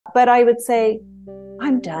but I would say,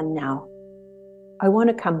 I'm done now. I want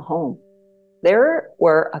to come home. There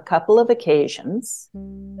were a couple of occasions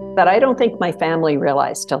that I don't think my family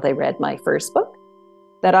realized till they read my first book,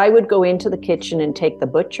 that I would go into the kitchen and take the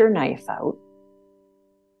butcher knife out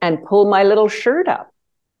and pull my little shirt up.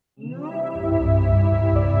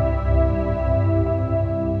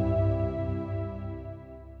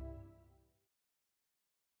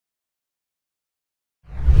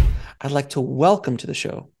 I'd like to welcome to the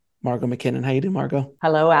show Margot McKinnon. How you doing, Margot?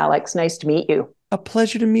 Hello, Alex. Nice to meet you. A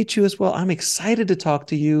pleasure to meet you as well. I'm excited to talk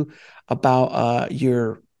to you about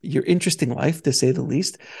your interesting life, to say the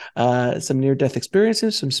least. Some near-death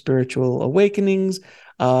experiences, some spiritual awakenings,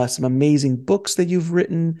 some amazing books that you've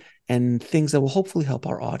written, and things that will hopefully help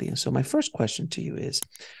our audience. So my first question to you is,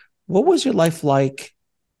 what was your life like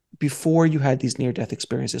before you had these near-death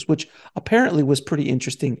experiences, which apparently was pretty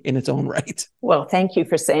interesting in its own right? Well, thank you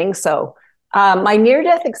for saying so. My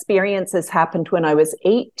near-death experiences happened when I was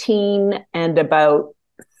 18 and about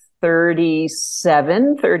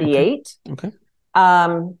 37, 38. Okay.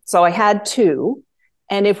 So I had two.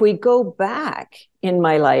 And if we go back in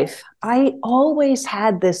my life, I always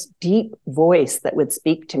had this deep voice that would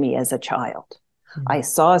speak to me as a child. Mm-hmm. I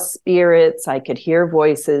saw spirits, I could hear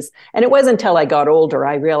voices. And it wasn't until I got older,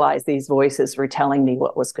 I realized these voices were telling me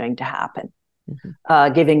what was going to happen.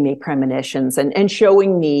 Mm-hmm. Giving me premonitions and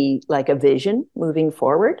showing me like a vision moving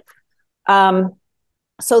forward. So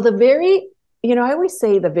I always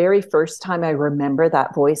say the very first time I remember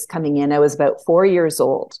that voice coming in, I was about 4 years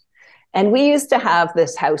old. And we used to have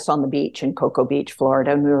this house on the beach in Cocoa Beach,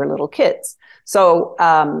 Florida, when we were little kids. So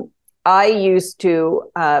I was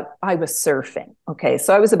surfing. Okay.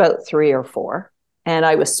 So I was about 3 or 4 and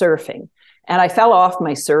I was surfing and I fell off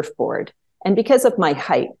my surfboard. And because of my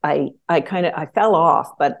height, I fell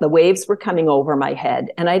off, but the waves were coming over my head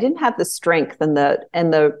and I didn't have the strength and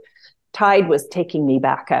the tide was taking me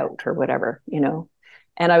back out or whatever,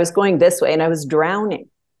 and I was going this way and I was drowning.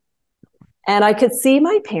 And I could see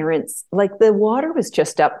my parents, like the water was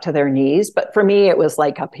just up to their knees, but for me, it was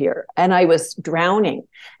like up here and I was drowning.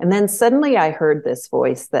 And then suddenly I heard this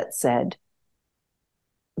voice that said,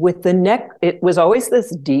 it was always this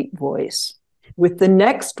deep voice. With the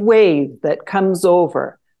next wave that comes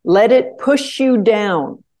over, let it push you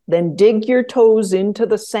down, then dig your toes into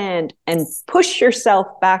the sand and push yourself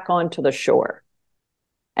back onto the shore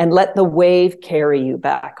and let the wave carry you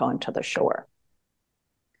back onto the shore.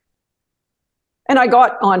 And I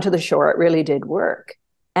got onto the shore. It really did work.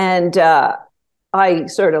 And I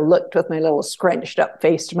sort of looked with my little scrunched up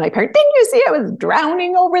face to my parents. Didn't you see I was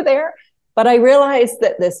drowning over there? But I realized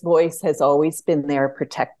that this voice has always been there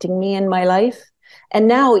protecting me in my life. And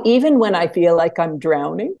now, even when I feel like I'm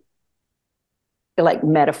drowning, like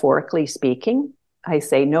metaphorically speaking, I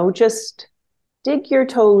say, no, just dig your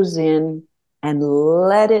toes in and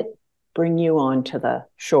let it bring you onto the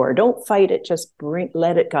shore. Don't fight it. Just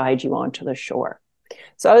let it guide you onto the shore.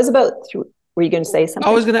 So I was were you going to say something?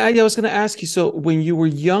 I was going to ask you. So when you were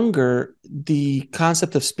younger, the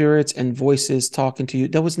concept of spirits and voices talking to you,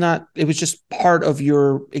 it was just part of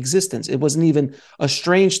your existence. It wasn't even a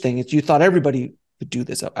strange thing. You thought everybody would do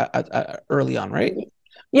this early on, right?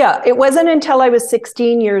 Yeah. It wasn't until I was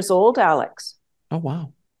 16 years old, Alex. Oh,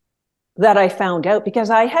 wow. That I found out, because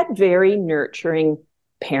I had very nurturing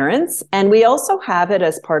parents. And we also have it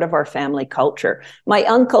as part of our family culture. My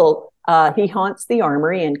uncle, he haunts the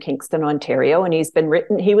Armory in Kingston, Ontario, and he's been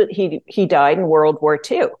written. He died in World War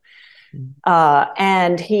II,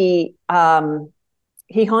 and he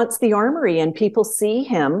haunts the Armory, and people see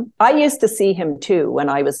him. I used to see him too when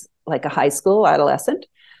I was like a high school adolescent.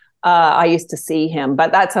 I used to see him,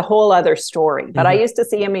 but that's a whole other story. But I used to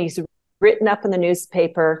see him. He's written up in the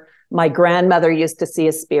newspaper. My grandmother used to see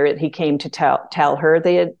a spirit. He came to tell her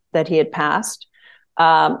that he had passed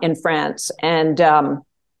in France, and.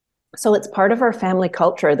 So it's part of our family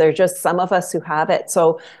culture. There's just some of us who have it.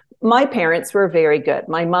 So my parents were very good.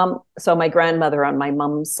 My grandmother on my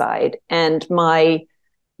mom's side, and my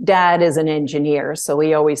dad is an engineer. So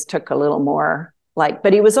he always took a little more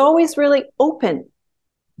but he was always really open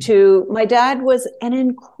to, my dad was an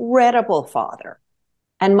incredible father.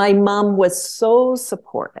 And my mom was so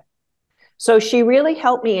supportive. So she really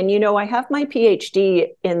helped me. And, I have my PhD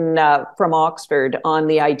from Oxford on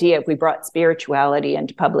the idea, if we brought spirituality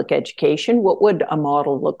into public education, what would a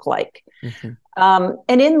model look like? Mm-hmm.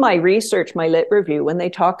 And in my research, my lit review, when they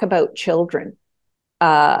talk about children,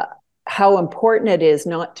 how important it is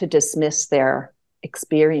not to dismiss their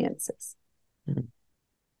experiences. Mm-hmm.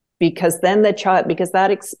 Because then because that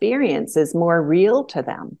experience is more real to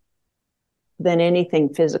them than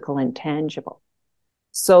anything physical and tangible.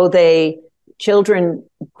 So they children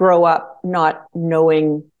grow up not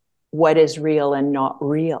knowing what is real and not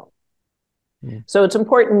real. So it's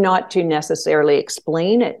important not to necessarily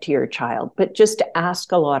explain it to your child, but just to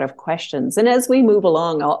ask a lot of questions. And as we move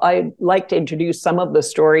along, I'd like to introduce some of the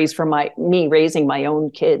stories from me raising my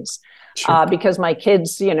own kids, because my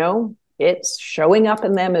kids, you know, it's showing up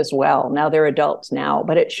in them as well. Now they're adults now,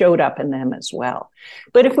 but it showed up in them as well.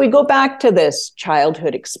 But if we go back to this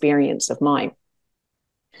childhood experience of mine,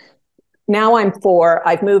 now I'm 4,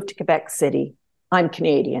 I've moved to Quebec City. I'm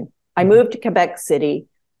Canadian. I moved to Quebec City,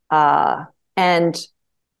 and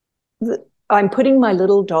I'm putting my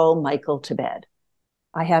little doll Michael to bed.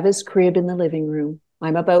 I have his crib in the living room.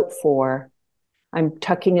 I'm about 4. I'm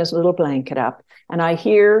tucking his little blanket up, and I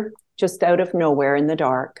hear, just out of nowhere in the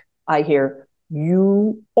dark, I hear,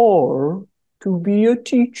 "You are to be a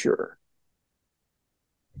teacher."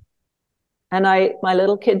 And my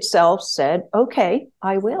little kid self said, "Okay,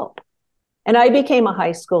 I will." And I became a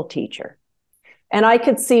high school teacher. And I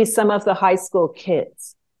could see some of the high school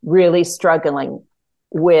kids really struggling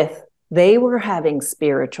with, they were having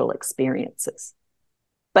spiritual experiences,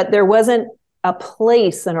 but there wasn't a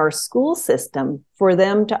place in our school system for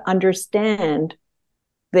them to understand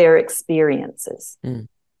their experiences.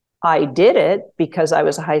 I did it because I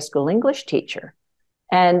was a high school English teacher.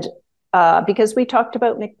 And because we talked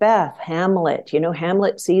about Macbeth, Hamlet, you know,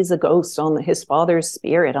 Hamlet sees a ghost on his father's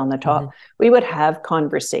spirit on the top. We would have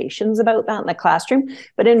conversations about that in the classroom,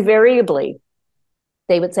 but invariably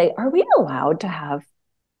they would say, "Are we allowed to have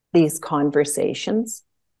these conversations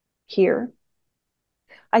here?"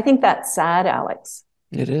 I think that's sad, Alex.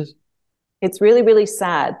 It is. It's really, really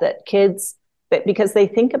sad that kids, because they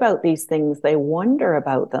think about these things, they wonder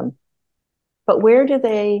about them, but where do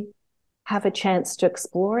they have a chance to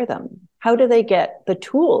explore them? How do they get the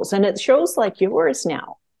tools? And it shows like yours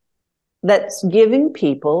now that's giving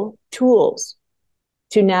people tools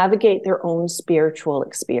to navigate their own spiritual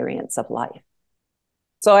experience of life.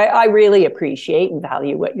 So I really appreciate and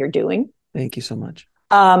value what you're doing. Thank you so much.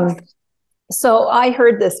 So I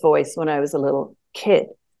heard this voice when I was a little kid,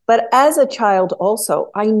 but as a child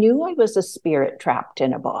also, I knew I was a spirit trapped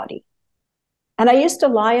in a body. And I used to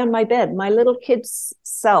lie on my bed, my little kid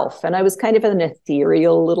self, and I was kind of an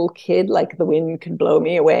ethereal little kid, like the wind could blow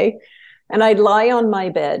me away. And I'd lie on my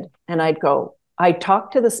bed and I'd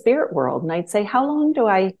talk to the spirit world and I'd say, "How long do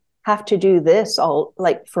I have to do this? All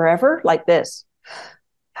like forever, like this?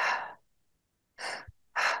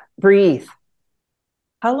 Breathe.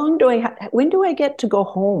 How long do when do I get to go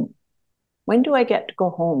home? When do I get to go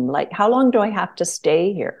home? Like, how long do I have to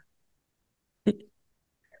stay here?"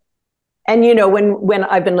 And, you know, when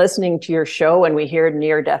I've been listening to your show and we hear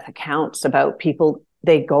near-death accounts about people,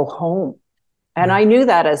 they go home. And I knew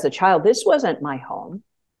that as a child. This wasn't my home.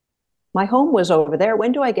 My home was over there.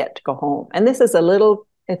 When do I get to go home? And this is a little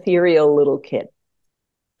ethereal little kid.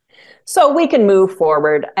 So we can move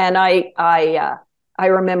forward. And I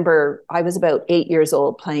remember I was about 8 years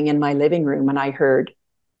old playing in my living room and I heard,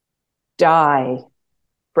 "Die,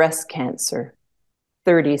 breast cancer,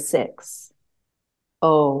 36.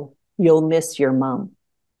 Oh, you'll miss your mom."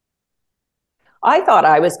 I thought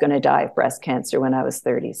I was going to die of breast cancer when I was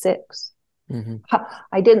 36.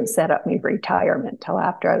 I didn't set up my retirement till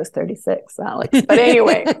after I was 36, Alex. But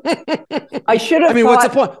anyway, I should have what's the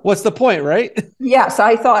point? What's the point, right? Yes,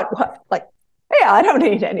 I thought, like, hey, I don't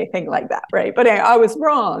need anything like that, right? But I was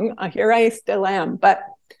wrong. Here I still am. But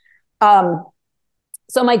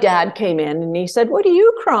so my dad came in and he said, "What are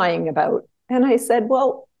you crying about?" And I said,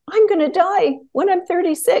 "Well, I'm going to die when I'm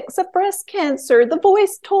 36 of breast cancer. The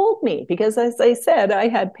voice told me," because as I said, I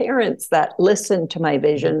had parents that listened to my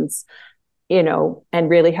visions, you know, and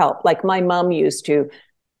really helped. Like my mom used to,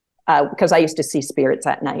 because I used to see spirits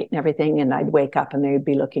at night and everything, and I'd wake up and they'd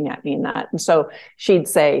be looking at me and that. And so she'd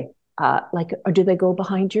say, like, "Do they go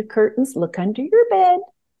behind your curtains? Look under your bed,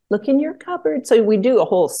 look in your cupboard." So we do a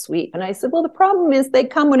whole sweep. And I said, "Well, the problem is they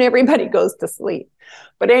come when everybody goes to sleep."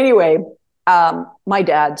 But anyway, my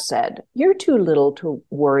dad said, "You're too little to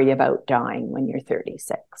worry about dying when you're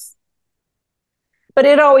 36. But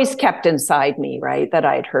it always kept inside me, right, that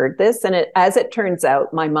I'd heard this. And as it turns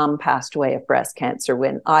out, my mom passed away of breast cancer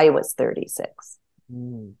when I was 36.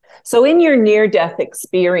 So in your near-death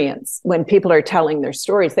experience, when people are telling their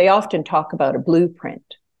stories, they often talk about a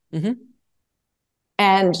blueprint.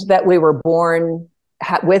 And that we were born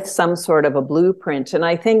with some sort of a blueprint. And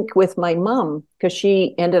I think with my mom, because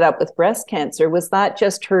she ended up with breast cancer, was that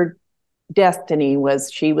just her destiny, was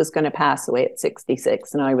she was going to pass away at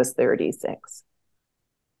 66 and I was 36.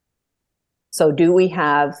 So do we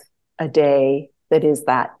have a day that is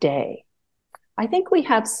that day? I think we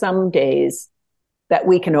have some days that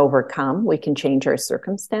we can overcome, we can change our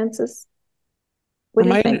circumstances. What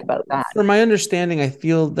do you think about that? From my understanding, I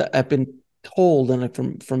feel that I've been told,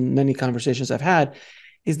 and from many conversations I've had,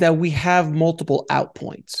 is that we have multiple out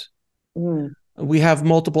points. We have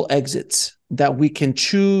multiple exits that we can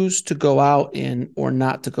choose to go out in or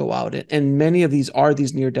not to go out in. And many of these are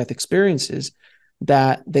these near-death experiences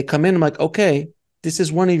that they come in. I'm like, okay, this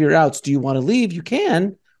is one of your outs. Do you want to leave? You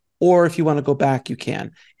can. Or if you want to go back, you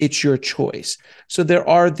can. It's your choice. So there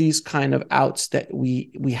are these kind of outs that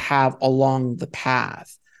we have along the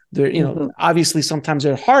path. There, you know, obviously sometimes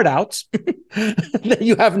they're hard outs that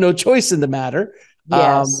you have no choice in the matter.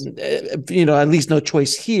 Yes. You know, at least no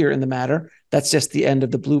choice here in the matter. That's just the end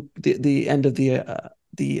of the end of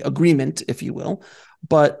the agreement, if you will.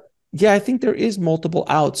 But yeah, I think there is multiple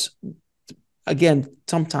outs. Again,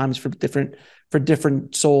 sometimes for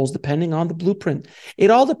different souls, depending on the blueprint.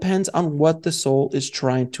 It all depends on what the soul is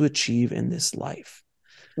trying to achieve in this life.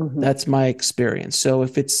 That's my experience. So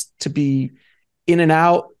if it's to be in and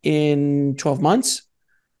out in 12 months,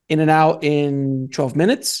 in and out in 12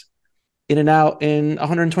 minutes, in and out in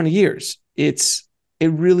 120 years, it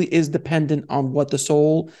really is dependent on what the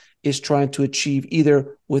soul is trying to achieve,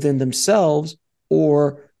 either within themselves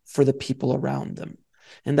or for the people around them.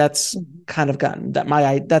 And that's kind of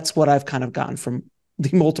that's what I've kind of gotten from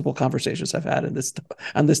the multiple conversations I've had on this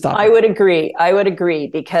topic. I would agree,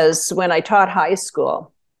 because when I taught high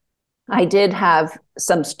school, I did have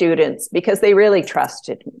some students, because they really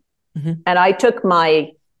trusted me. And I took,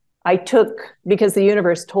 because the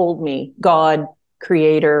universe told me, God,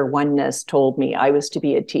 creator, oneness told me I was to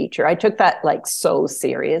be a teacher. I took that like so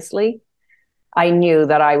seriously. I knew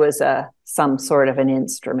that I was some sort of an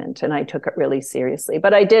instrument, and I took it really seriously.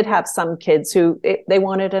 But I did have some kids who they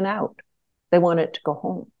wanted an out. They wanted to go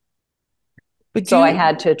home. So I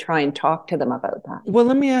had to try and talk to them about that. Well,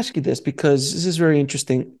 let me ask you this, because this is very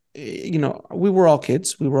interesting. You know, we were all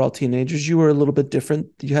kids. We were all teenagers. You were a little bit different.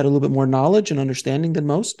 You had a little bit more knowledge and understanding than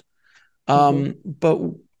most. But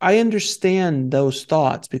I understand those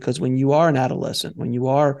thoughts, because when you are an adolescent, when you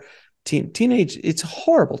are teenage, it's a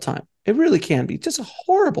horrible time. It really can be just a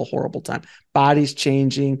horrible, horrible time. Body's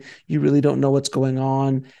changing. You really don't know what's going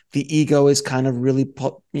on. The ego is kind of really,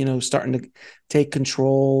 starting to take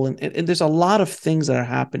control. And there's a lot of things that are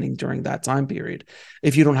happening during that time period.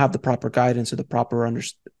 If you don't have the proper guidance or the proper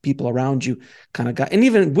people around you and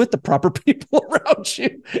even with the proper people around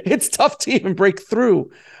you, it's tough to even break through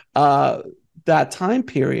that time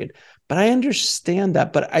period. But I understand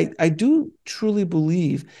that. But I do truly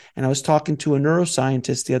believe, and I was talking to a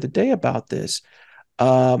neuroscientist the other day about this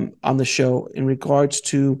on the show, in regards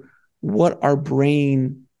to how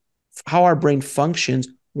our brain functions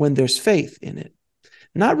when there's faith in it.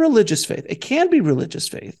 Not religious faith. It can be religious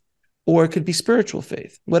faith, or it could be spiritual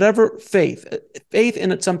faith. Whatever faith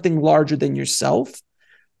in something larger than yourself,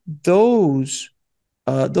 those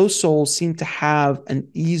souls seem to have an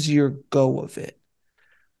easier go of it,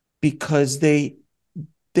 because they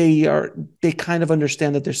kind of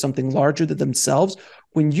understand that there's something larger than themselves.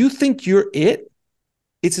 When you think you're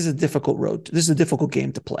this is a difficult road. This is a difficult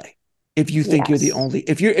game to play. If you think you're the only,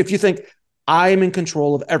 if you think I am in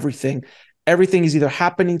control of everything is either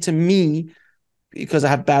happening to me because I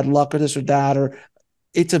have bad luck or this or that, or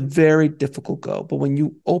it's a very difficult go. But when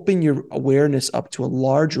you open your awareness up to a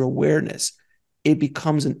larger awareness, it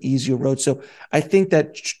becomes an easier road. So I think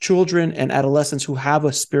that children and adolescents who have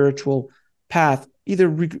a spiritual path, either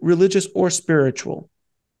religious or spiritual,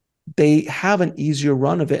 they have an easier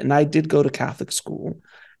run of it. And I did go to Catholic school,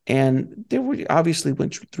 and they obviously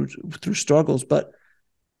went through struggles, but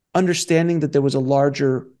understanding that there was a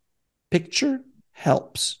larger picture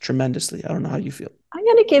helps tremendously. I don't know how you feel. I'm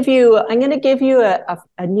going to give you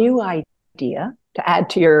a new idea to add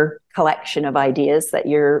to your collection of ideas that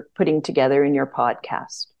you're putting together in your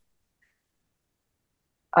podcast.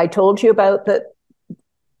 I told you about that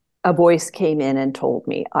a voice came in and told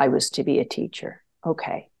me I was to be a teacher.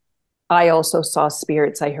 Okay. I also saw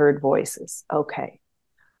spirits. I heard voices. Okay.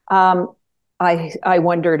 I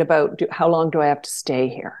wondered about how long do I have to stay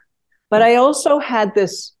here? But I also had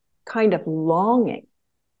this kind of longing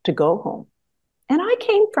to go home. And I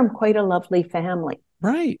came from quite a lovely family.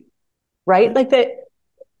 Right.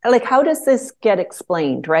 Like how does this get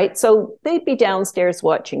explained, right? So they'd be downstairs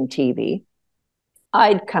watching TV.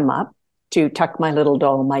 I'd come up to tuck my little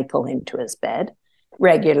doll Michael into his bed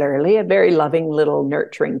regularly, a very loving little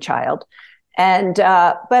nurturing child. And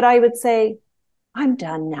but I would say, I'm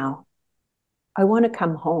done now. I want to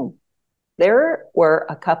come home. There were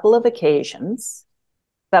a couple of occasions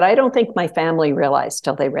that I don't think my family realized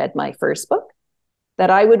till they read my first book, that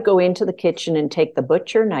I would go into the kitchen and take the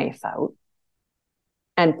butcher knife out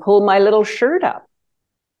and pull my little shirt up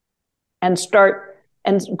and start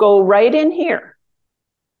and go right in here.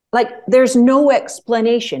 Like, there's no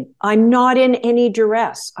explanation. I'm not in any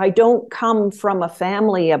duress. I don't come from a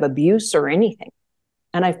family of abuse or anything.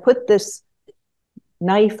 And I've put this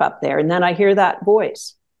knife up there, and then I hear that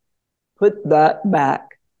voice. Put that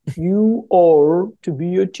back. You are to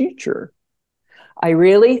be a teacher. I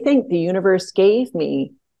really think the universe gave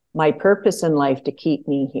me my purpose in life to keep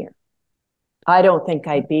me here. I don't think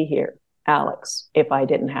I'd be here, Alex, if I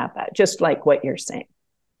didn't have that, just like what you're saying.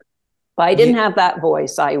 If I didn't have that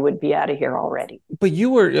voice, I would be out of here already. But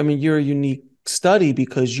you're a unique study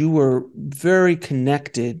because you were very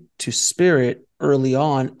connected to spirit early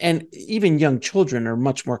on, and even young children are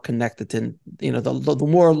much more connected to,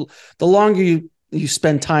 the longer you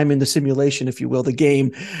spend time in the simulation, if you will, the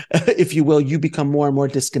game, if you will, you become more and more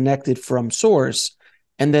disconnected from source.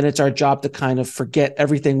 And then it's our job to kind of forget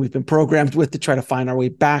everything we've been programmed with to try to find our way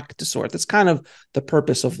back to source. That's kind of the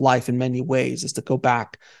purpose of life in many ways, is to go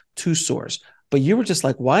back to source. But you were just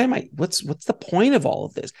like, what's the point of all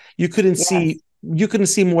of this? You couldn't see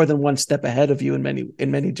more than one step ahead of you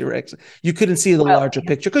in many directions. You couldn't see the larger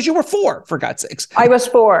picture because you were 4, for God's sakes. I was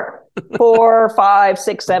 4, 5,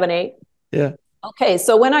 6, 7, 8. Yeah. Okay.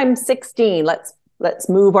 So when I'm 16, let's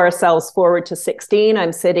move ourselves forward to 16.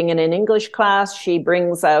 I'm sitting in an English class. She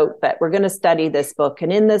brings out that we're going to study this book.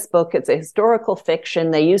 And in this book, it's a historical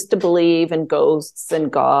fiction. They used to believe in ghosts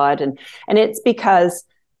and God. And it's because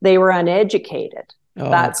they were uneducated.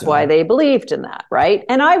 That's why they believed in that, right?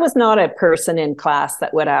 And I was not a person in class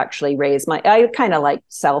that would actually I kind of like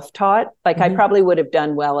self-taught. Like I probably would have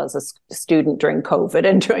done well as a student during COVID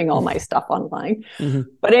and doing all my stuff online.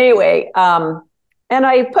 But anyway, and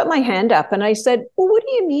I put my hand up and I said, well, what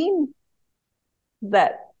do you mean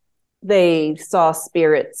that they saw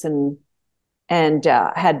spirits and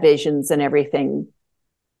had visions and everything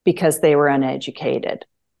because they were uneducated?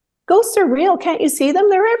 Ghosts are real. Can't you see them?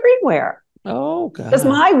 They're everywhere. Oh, God. Because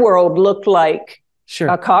my world looked like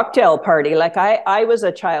a cocktail party. Like I was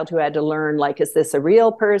a child who had to learn, like, is this a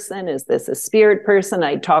real person? Is this a spirit person?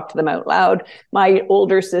 I'd talk to them out loud. My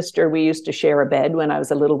older sister, we used to share a bed when I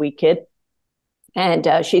was a little wee kid.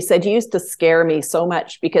 And she said, you used to scare me so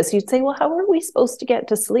much because you'd say, well, how are we supposed to get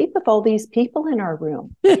to sleep with all these people in our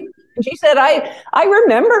room? And she said, I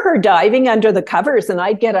remember her diving under the covers and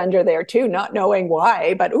I'd get under there too, not knowing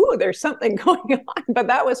why, but there's something going on. But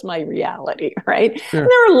that was my reality, right? Sure. And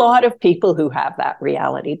there are a lot of people who have that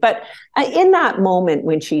reality. But in that moment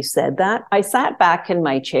when she said that, I sat back in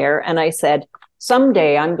my chair and I said,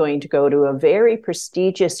 someday I'm going to go to a very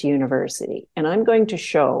prestigious university and I'm going to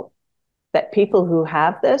show that people who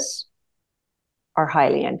have this are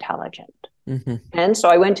highly intelligent. And so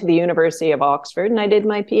I went to the University of Oxford and I did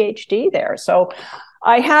my PhD there. So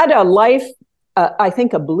I had a life, I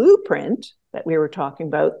think a blueprint that we were talking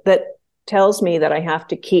about that tells me that I have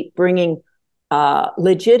to keep bringing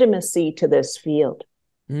legitimacy to this field.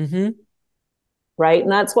 Right?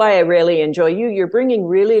 And that's why I really enjoy you. You're bringing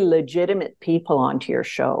really legitimate people onto your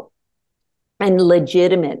show. And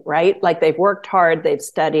legitimate, right? Like they've worked hard, they've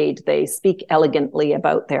studied, they speak elegantly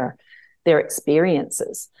about their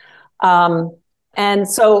experiences. And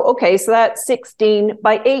so that's 16.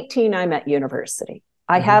 By 18, I'm at university.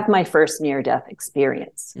 I have my first near-death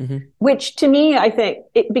experience, which to me, I think,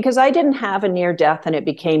 because I didn't have a near-death and it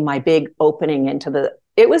became my big opening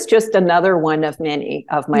it was just another one of many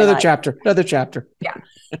of my life. Another chapter. Yeah.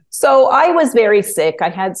 So I was very sick. I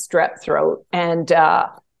had strep throat and,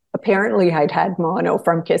 apparently I'd had mono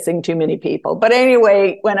from kissing too many people. But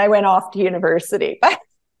anyway, when I went off to university,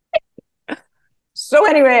 so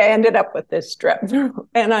anyway, I ended up with this strep throat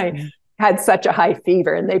and I had such a high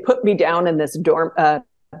fever and they put me down in this dorm.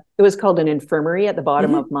 It was called an infirmary at the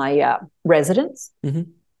bottom of my residence.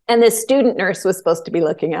 And this student nurse was supposed to be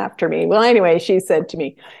looking after me. Well, anyway, she said to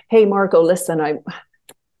me, hey, Margot, listen,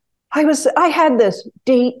 I had this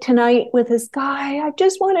date tonight with this guy. I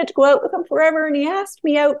just wanted to go out with him forever. And he asked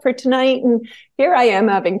me out for tonight. And here I am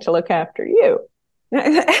having to look after you.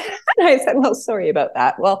 And I said, well, sorry about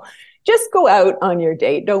that. Well, just go out on your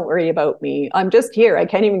date. Don't worry about me. I'm just here. I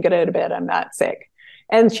can't even get out of bed. I'm that sick.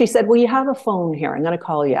 And she said, well, you have a phone here. I'm going to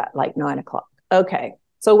call you at like 9:00. Okay.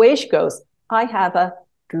 So away she goes. I have a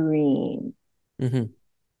dream.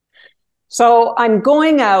 So I'm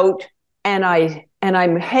going out and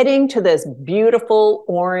I'm heading to this beautiful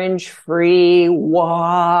orange free,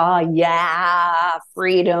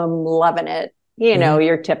 freedom, loving it.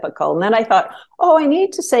 You're typical. And then I thought, I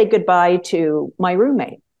need to say goodbye to my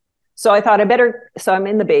roommate. So I thought so I'm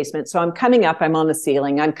in the basement. So I'm coming up, I'm on the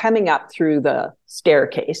ceiling. I'm coming up through the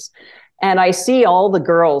staircase and I see all the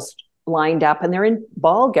girls lined up and they're in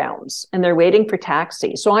ball gowns and they're waiting for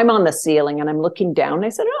taxi. So I'm on the ceiling and I'm looking down. And I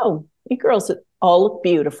said, oh, you girls all look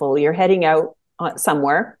beautiful. You're heading out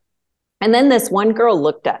somewhere. And then this one girl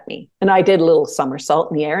looked at me and I did a little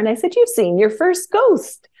somersault in the air. And I said, you've seen your first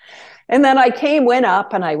ghost. And then I went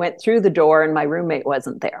up and I went through the door and my roommate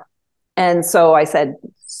wasn't there. And so I said,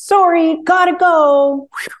 sorry, gotta go.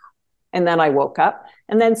 And then I woke up.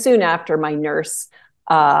 And then soon after, my nurse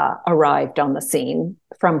arrived on the scene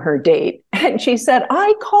from her date. And she said,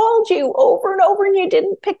 I called you over and over and you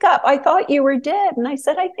didn't pick up. I thought you were dead. And I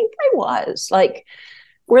said, I think I was. Like,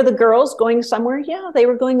 were the girls going somewhere? Yeah, they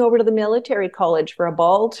were going over to the military college for a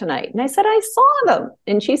ball tonight. And I said, I saw them.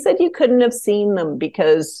 And she said, you couldn't have seen them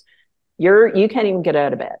because you can't even get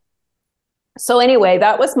out of bed. So anyway,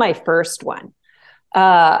 that was my first one. So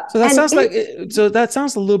that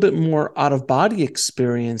sounds a little bit more out of body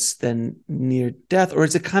experience than near death, or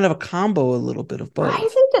is it kind of a combo, a little bit of both? I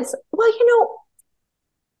think it's, well,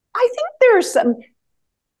 I think there's some,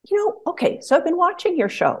 okay, so I've been watching your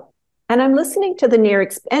show and I'm listening to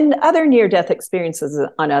the and other near-death experiences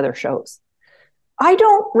on other shows. I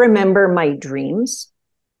don't remember my dreams,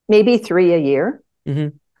 maybe 3 a year,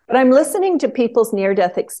 but I'm listening to people's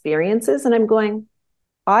near-death experiences and I'm going,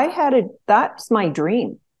 that's my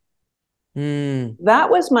dream. That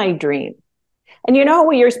was my dream. And you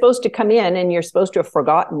know, you're supposed to come in and you're supposed to have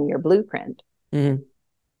forgotten your blueprint. But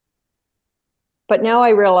now I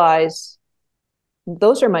realize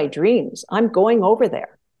those are my dreams. I'm going over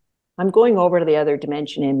there. I'm going over to the other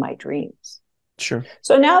dimension in my dreams. Sure.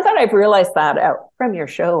 So now that I've realized that out from your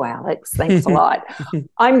show, Alex, thanks a lot.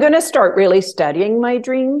 I'm going to start really studying my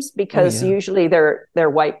dreams because usually they're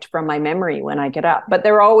wiped from my memory when I get up, but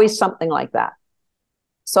they're always something like that.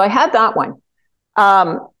 So I had that one.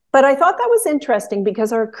 But I thought that was interesting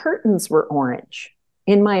because our curtains were orange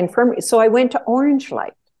in my infirmary. So I went to orange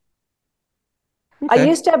light. Okay. I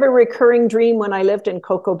used to have a recurring dream when I lived in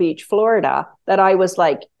Cocoa Beach, Florida, that I was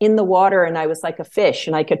like in the water and I was like a fish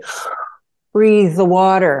and I could breathe the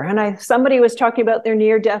water. And somebody was talking about their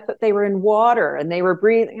near death, that they were in water and they were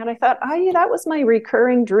breathing. And I thought, that was my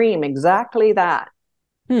recurring dream. Exactly that.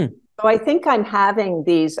 So I think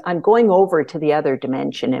I'm going over to the other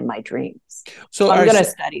dimension in my dreams. So I'm going to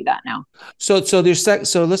study that now. So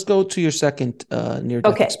let's go to your second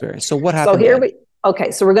near-death experience. So what happened?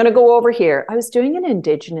 So we're going to go over here. I was doing an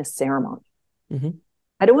Indigenous ceremony.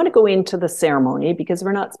 I don't want to go into the ceremony because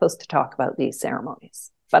we're not supposed to talk about these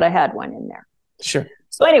ceremonies, but I had one in there. Sure.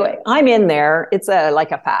 So anyway, I'm in there. It's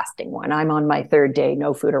like a fasting one. I'm on my third day,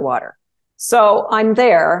 no food or water. So I'm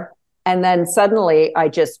there. And then suddenly I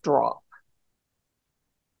just drop.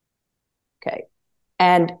 Okay.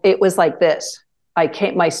 And it was like this.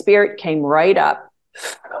 My spirit came right up.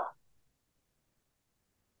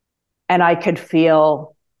 And I could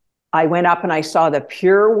feel, I went up and I saw the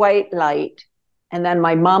pure white light. And then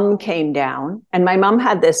my mom came down and my mom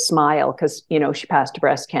had this smile because, she passed to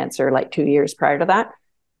breast cancer like 2 years prior to that.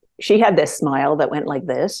 She had this smile that went like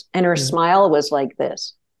this and her smile was like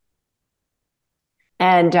this.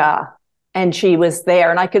 And she was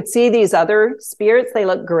there and I could see these other spirits. They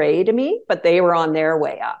looked gray to me, but they were on their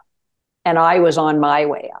way up and I was on my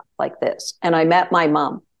way up like this. And I met my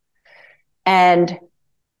mom and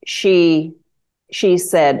she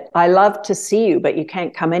said, I love to see you, but you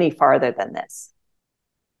can't come any farther than this.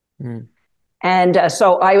 And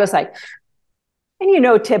so I was like,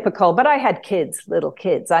 and typical, but I had little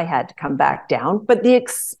kids, I had to come back down. But the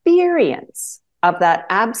experience of that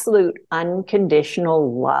absolute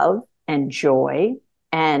unconditional love and joy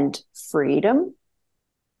and freedom.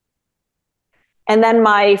 And then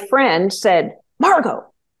my friend said,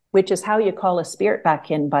 Margot, which is how you call a spirit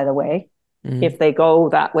back in, by the way. If they go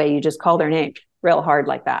that way, you just call their name real hard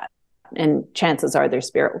like that. And chances are their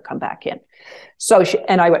spirit will come back in. So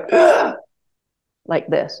I went, ugh, like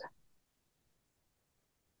this.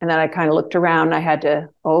 And then I kind of looked around. I had to,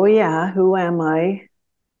 who am I?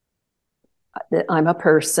 I'm a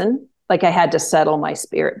person. Like I had to settle my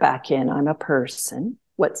spirit back in. I'm a person.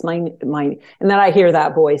 What's my, and then I hear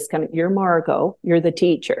that voice coming, you're Margot, you're the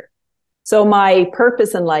teacher. So my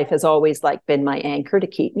purpose in life has always been my anchor to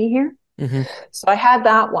keep me here. So I had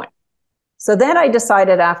that one. So then I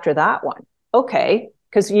decided after that one, okay,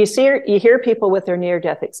 because you hear people with their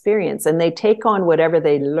near-death experience and they take on whatever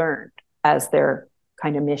they learned as their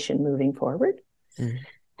kind of mission moving forward.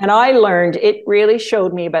 And I learned, it really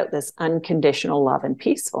showed me about this unconditional love and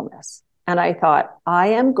peacefulness. And I thought, I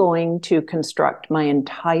am going to construct my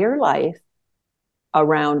entire life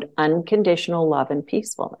around unconditional love and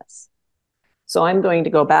peacefulness. So I'm going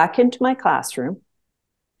to go back into my classroom.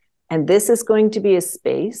 And this is going to be a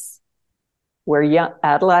space where young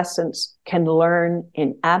adolescents can learn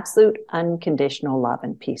in absolute unconditional love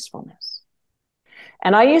and peacefulness.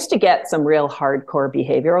 And I used to get some real hardcore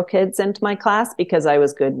behavioral kids into my class because I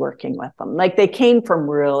was good working with them. Like they came from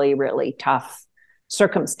really, really tough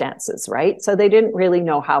circumstances, right? So they didn't really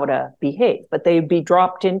know how to behave, but they'd be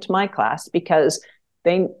dropped into my class because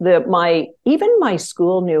even my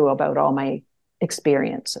school knew about all my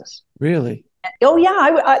experiences. Really? Oh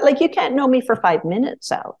yeah, like you can't know me for 5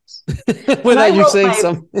 minutes, Alex. Without you saying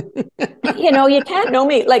something. You can't know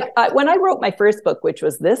me. Like when I wrote my first book, which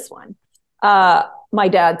was this one, my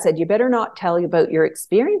dad said, you better not tell you about your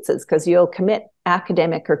experiences because you'll commit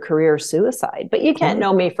academic or career suicide. But you can't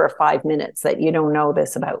know me for 5 minutes that you don't know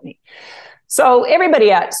this about me. So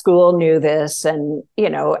everybody at school knew this, and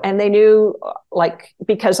they knew, like,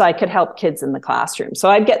 because I could help kids in the classroom. So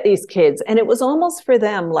I'd get these kids, and it was almost for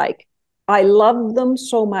them like I loved them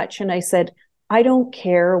so much. And I said, I don't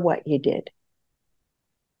care what you did.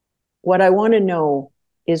 What I want to know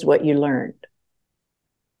is what you learned.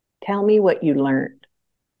 Tell me what you learned.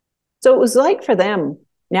 So it was like for them,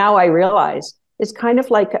 now I realize, it's kind of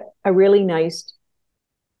like a really nice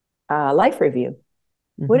life review.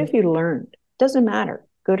 Mm-hmm. What have you learned? Doesn't matter,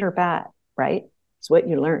 good or bad, right? It's what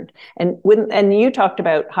you learned. And you talked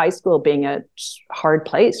about high school being a hard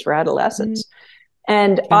place for adolescents. Mm-hmm.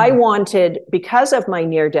 And I wanted, because of my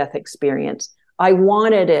near-death experience, I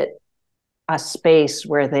wanted it a space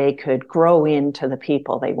where they could grow into the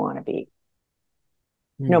people they want to be,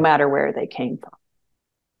 no matter where they came from.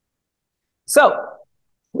 So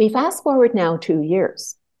we fast forward now 2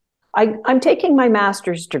 years. I'm taking my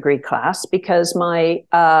master's degree class because my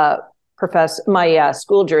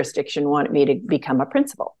school jurisdiction wanted me to become a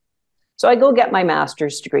principal. So I go get my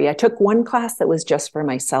master's degree. I took one class that was just for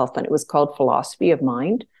myself, and it was called Philosophy of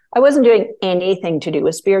Mind. I wasn't doing anything to do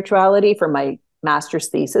with spirituality for my master's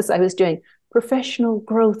thesis. I was doing professional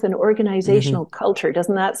growth and organizational culture.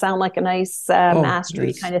 Doesn't that sound like a nice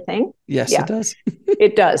mastery kind of thing? Yes, yeah. It does.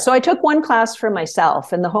 It does. So I took one class for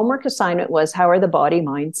myself, and the homework assignment was, how are the body,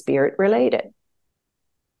 mind, spirit related?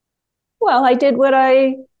 Well, I did what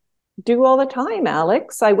I do all the time,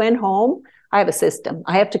 Alex. I went home. I have a system.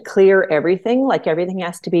 I have to clear everything. Like everything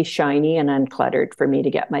has to be shiny and uncluttered for me to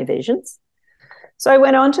get my visions. So I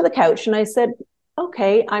went onto the couch and I said,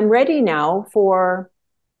 okay, I'm ready now for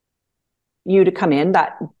you to come in,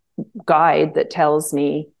 that guide that tells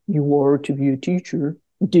me you are to be a teacher,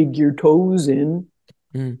 dig your toes in,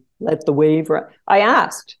 let the wave run. I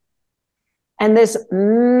asked. And this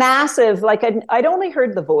massive, like I'd only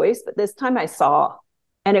heard the voice, but this time I saw,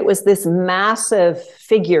 and it was this massive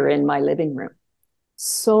figure in my living room.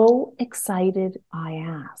 So excited, I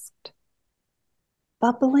asked.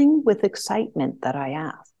 Bubbling with excitement that I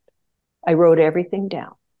asked. I wrote everything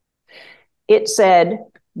down. It said,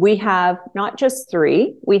 we have not just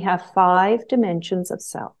 3, we have 5 dimensions of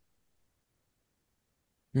self.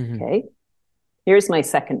 Okay. Here's my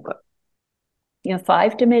second book. You have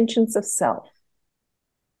 5 dimensions of self.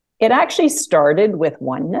 It actually started with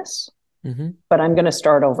oneness, but I'm going to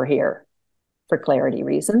start over here for clarity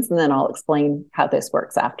reasons, and then I'll explain how this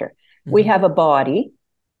works after. We have a body,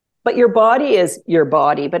 but your body is your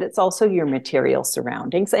body, but it's also your material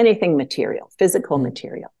surroundings, anything material, physical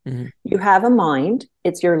material. You have a mind.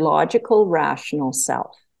 It's your logical, rational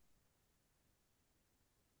self.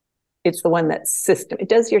 It's the one that's system. It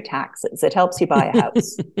does your taxes. It helps you buy a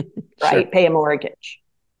house, right? Sure. Pay a mortgage.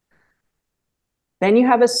 Then you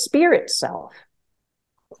have a spirit self.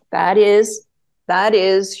 That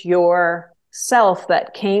is your self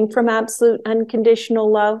that came from absolute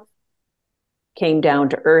unconditional love, came down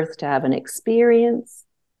to earth to have an experience,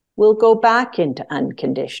 will go back into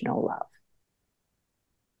unconditional love.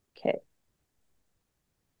 Okay.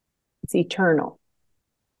 It's eternal.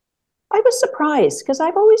 I was surprised because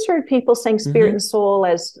I've always heard people saying spirit and soul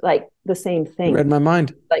as like the same thing. You read my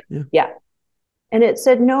mind. Like, yeah. And it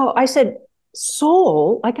said, no. I said,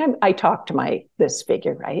 soul, like I talk to this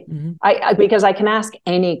figure, right? Because I can ask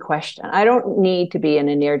any question. I don't need to be in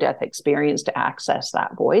a near-death experience to access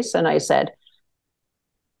that voice. And I said,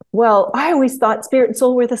 well, I always thought spirit and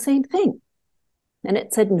soul were the same thing. And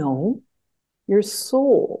it said, no, your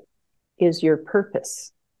soul is your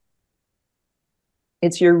purpose.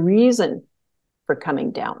 It's your reason for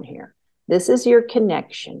coming down here. This is your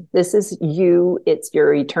connection. This is you. It's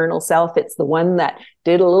your eternal self. It's the one that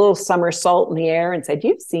did a little somersault in the air and said,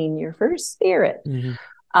 you've seen your first spirit.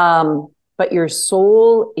 But your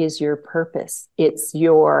soul is your purpose. It's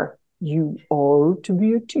you are to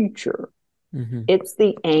be a teacher. It's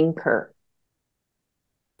the anchor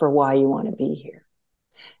for why you want to be here.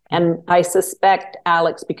 And I suspect,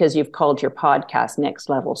 Alex, because you've called your podcast Next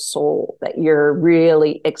Level Soul, that you're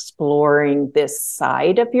really exploring this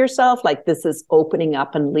side of yourself. Like this is opening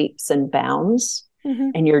up in leaps and bounds,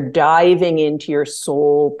 and you're diving into your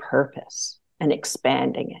soul purpose and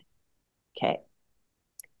expanding it. Okay.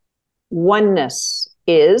 Oneness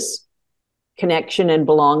is connection and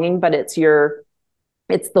belonging, but it's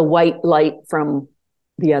the white light from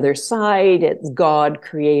the other side. It's God,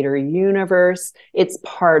 creator, universe. It's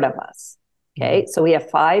part of us. Okay. So we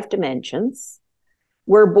have 5 dimensions.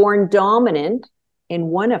 We're born dominant in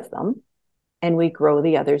one of them, and we grow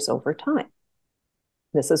the others over time.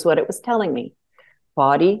 This is what it was telling me.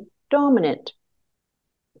 Body dominant.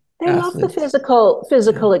 They love the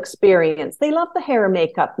physical experience. They love the hair,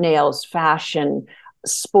 makeup, nails, fashion,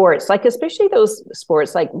 sports, like especially those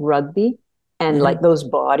sports like rugby and like those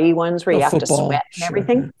body ones where you have football, to sweat and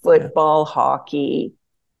everything. Football, hockey.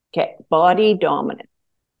 Okay, body dominant.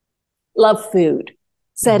 Love food,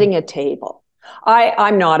 setting a table.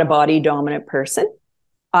 I'm not a body dominant person.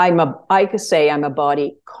 I could say I'm a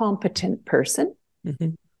body competent person.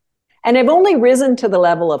 And I've only risen to the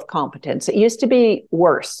level of competence. It used to be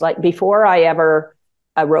worse. Like before I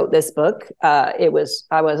wrote this book, I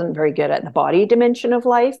wasn't very good at the body dimension of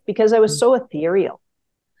life because I was so ethereal.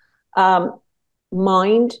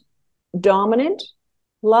 Mind dominant,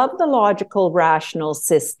 love the logical, rational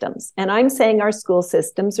systems. And I'm saying our school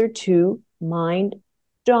systems are too mind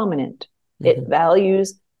dominant. It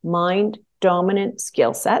values mind dominant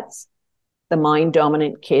skill sets. The mind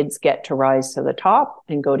dominant kids get to rise to the top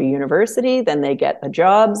and go to university. Then they get the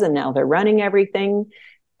jobs and now they're running everything.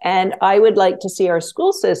 And I would like to see our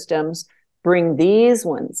school systems bring these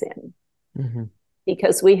ones in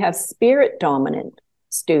because we have spirit dominant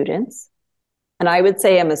students. And I would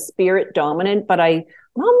say I'm a spirit dominant, but I'm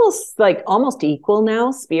almost equal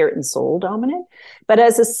now, spirit and soul dominant. But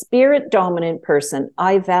as a spirit dominant person,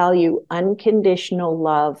 I value unconditional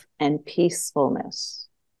love and peacefulness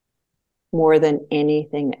more than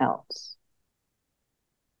anything else.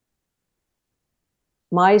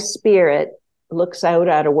 My spirit looks out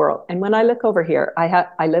at a world. And when I look over here,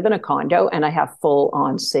 I live in a condo and I have full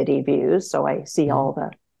on city views. So I see all the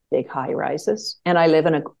big high rises, and I live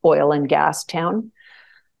in an oil and gas town.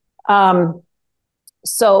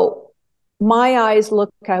 So my eyes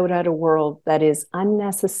look out at a world that is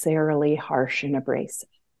unnecessarily harsh and abrasive.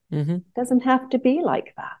 It doesn't have to be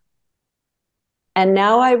like that. And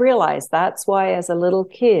now I realize that's why as a little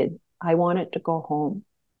kid, I wanted to go home.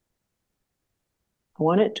 I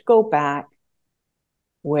wanted to go back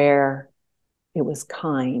where it was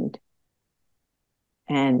kind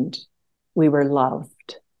and we were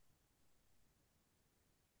loved.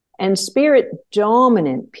 And spirit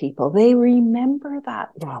dominant people, they remember that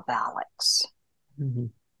love, Alex.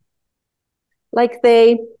 Like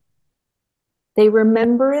they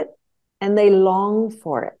remember it and they long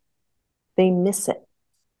for it. They miss it.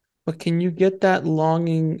 But can you get that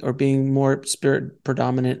longing or being more spirit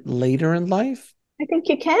predominant later in life? I think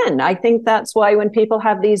you can. I think that's why when people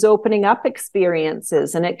have these opening up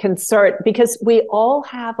experiences, and it can start because we all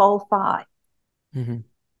have all 5.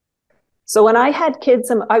 So when I had kids,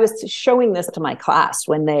 I was showing this to my class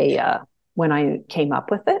when I came up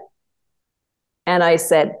with it. And I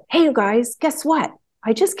said, hey, you guys, guess what?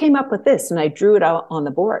 I just came up with this, and I drew it out on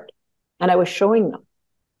the board and I was showing them.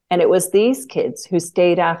 And it was these kids who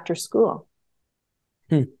stayed after school.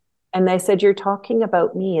 And they said, you're talking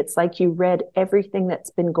about me. It's like you read everything that's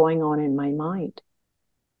been going on in my mind.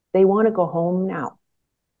 They want to go home now.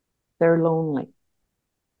 They're lonely.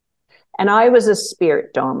 And I was a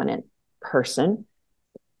spirit dominant person.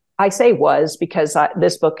 I say was because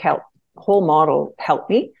this book whole model helped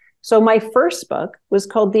me. So my first book was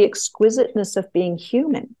called The Exquisiteness of Being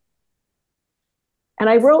Human. And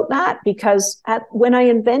I wrote that because when I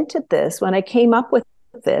invented this, when I came up with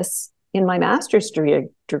this in my master's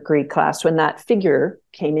degree class, when that figure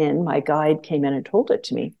came in, my guide came in and told it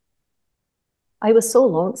to me, I was so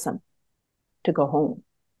lonesome to go home.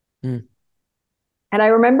 And I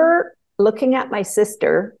remember looking at my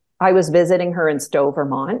sister. I was visiting her in Stowe,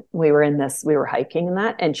 Vermont. We were hiking in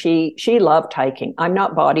that, and she loved hiking. I'm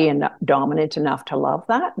not body dominant enough to love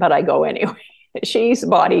that, but I go anyway. She's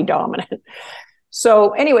body dominant. So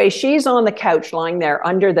anyway, she's on the couch lying there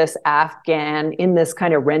under this Afghan in this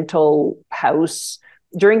kind of rental house,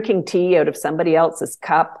 drinking tea out of somebody else's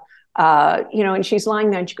cup, and she's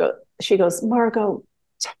lying there and she goes, Margot,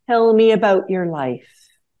 tell me about your life.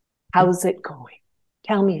 How's it going?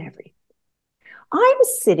 Tell me everything. I'm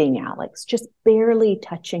sitting, Alex, just barely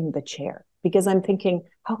touching the chair because I'm thinking,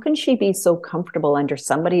 how can she be so comfortable under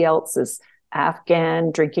somebody else's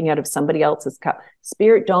Afghan, drinking out of somebody else's cup.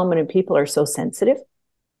 Spirit dominant people are so sensitive.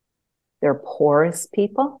 They're porous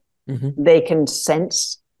people. Mm-hmm. They can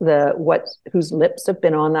sense whose lips have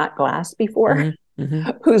been on that glass before, Mm-hmm. Mm-hmm.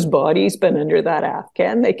 whose body's been under that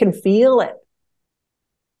Afghan. They can feel it.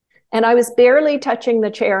 And I was barely touching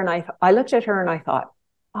the chair, and I looked at her and I thought,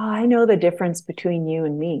 oh, I know the difference between you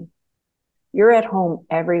and me. You're at home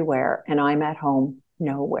everywhere, and I'm at home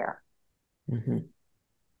nowhere. Mm-hmm.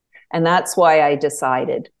 And that's why I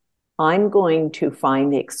decided I'm going to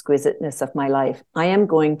find the exquisiteness of my life. I am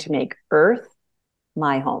going to make Earth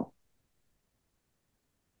my home.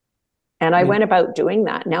 And I went about doing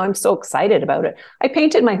that. Now I'm so excited about it. I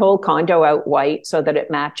painted my whole condo out white so that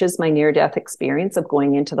it matches my near-death experience of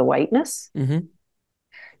going into the whiteness. Mm-hmm.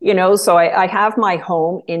 You know, so I have my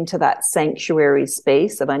home into that sanctuary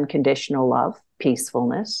space of unconditional love,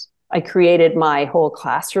 peacefulness. I created my whole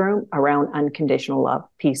classroom around unconditional love,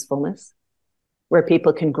 peacefulness, where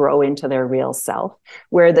people can grow into their real self,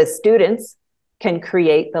 where the students can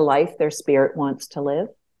create the life their spirit wants to live.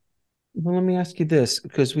 Well, let me ask you this,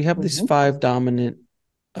 because we have these 5 dominant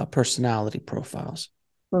personality profiles,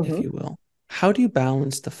 if you will. How do you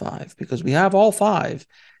balance the 5? Because we have all 5.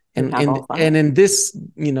 And in this,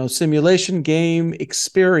 simulation game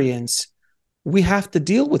experience, we have to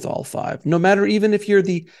deal with all 5, no matter, even if you're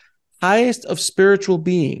the highest of spiritual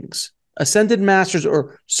beings, ascended masters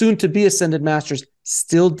or soon to be ascended masters,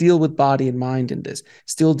 still deal with body and mind in this,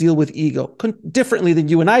 still deal with ego differently than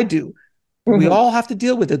you and I do. We all have to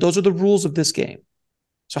deal with it. Those are the rules of this game.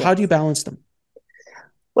 So how do you balance them?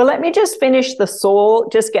 Well, let me just finish the soul,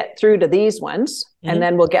 just get through to these ones, and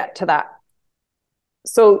then we'll get to that.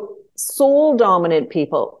 So soul dominant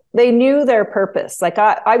people, they knew their purpose. Like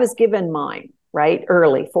I was given mine, right?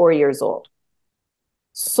 Early, 4 years old.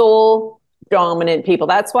 Soul dominant people.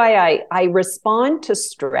 That's why I respond to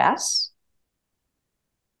stress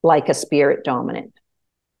like a spirit dominant.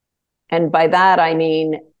 And by that, I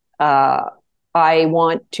mean, I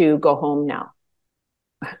want to go home now.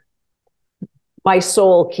 My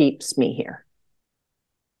soul keeps me here.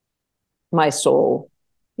 My soul,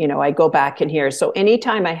 I go back in here. So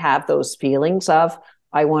anytime I have those feelings of,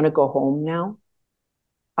 I want to go home now,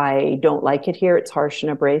 I don't like it here, it's harsh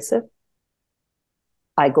and abrasive,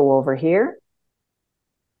 I go over here.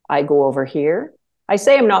 I go over here. I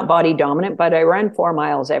say I'm not body dominant, but I run 4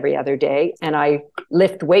 miles every other day and I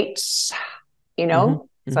lift weights,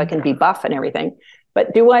 so I can be buff and everything.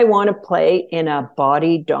 But do I want to play in a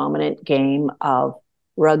body dominant game of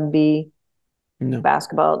rugby,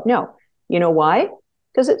 basketball? No. You know why?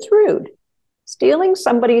 Because it's rude. Stealing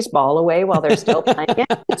somebody's ball away while they're still playing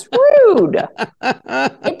it, it's rude.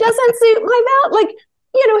 It doesn't suit my mouth. Like,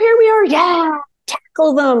 here we are. Yeah,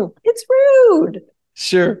 tackle them. It's rude.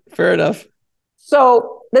 Sure. Fair enough.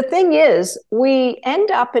 So the thing is, we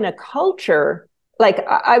end up in a culture. Like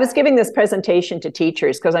I was giving this presentation to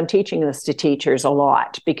teachers because I'm teaching this to teachers a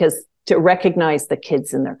lot, because to recognize the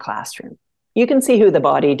kids in their classroom. You can see who the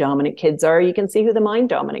body dominant kids are. You can see who the mind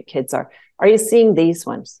dominant kids are. Are you seeing these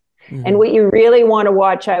ones? And what you really want to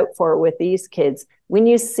watch out for with these kids, when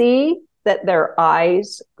you see that their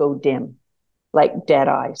eyes go dim, like dead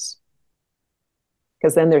eyes,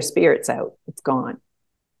 because then their spirit's out, it's gone.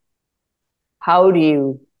 How do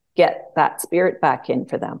you get that spirit back in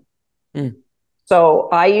for them? So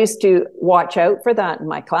I used to watch out for that in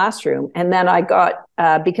my classroom. And then I got,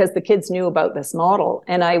 because the kids knew about this model,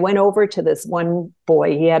 and I went over to this one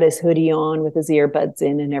boy. He had his hoodie on with his earbuds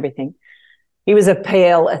in and everything. He was a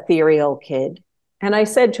pale, ethereal kid. And I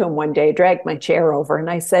said to him one day, dragged my chair over, and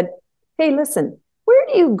I said, hey, listen, where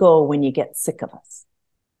do you go when you get sick of us?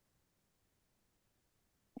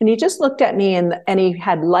 And he just looked at me and he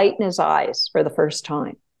had light in his eyes for the first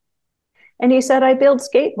time. And he said, I build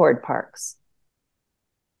skateboard parks.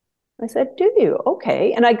 I said, do you?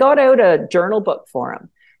 Okay. And I got out a journal book for him.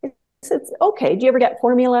 I said, okay, do you ever get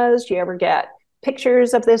formulas? Do you ever get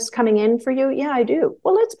pictures of this coming in for you? Yeah, I do.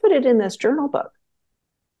 Well, let's put it in this journal book.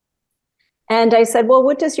 And I said, well,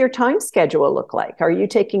 what does your time schedule look like? Are you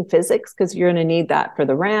taking physics? Because you're going to need that for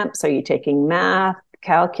the ramps. Are you taking math,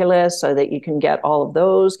 calculus, so that you can get all of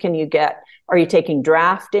those? Are you taking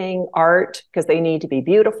drafting, art, because they need to be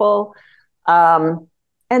beautiful? So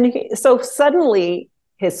suddenly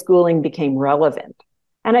his schooling became relevant.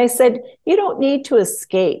 And I said, you don't need to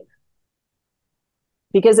escape,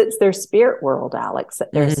 because it's their spirit world, Alex,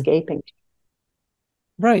 that they're escaping.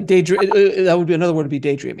 Right. That would be another word to be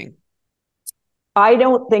daydreaming. I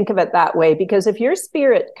don't think of it that way, because if your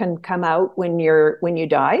spirit can come out when you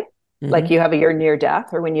die, like you have your near death,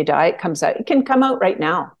 or when you die, it comes out. It can come out right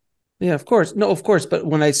now. Yeah, of course. No, of course. But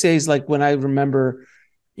when I say is like when I remember,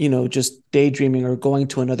 just daydreaming or going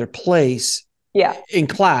to another place in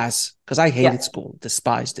class, because I hated school,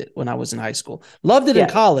 despised it when I was in high school. Loved it in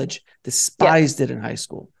college, despised it in high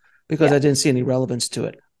school because I didn't see any relevance to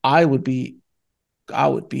it. I would be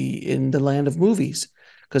in the land of movies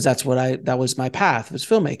because that was my path, was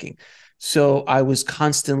filmmaking. So I was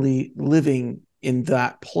constantly living in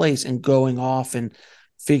that place and going off and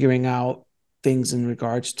figuring out things in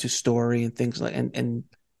regards to story and things like, and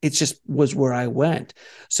it just was where I went.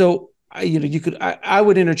 So I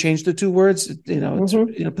would interchange the two words, it's,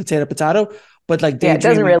 potato, but like daydreaming, it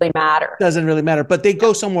doesn't really matter. Doesn't really matter, but they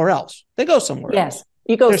go somewhere else. They go somewhere else. Yes,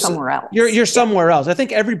 you go somewhere else. You're somewhere else. I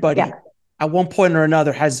think everybody at one point or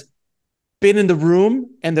another has been in the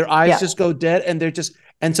room and their eyes just go dead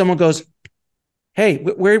and someone goes, hey,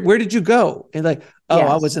 where did you go? And like,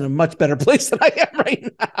 I was in a much better place than I am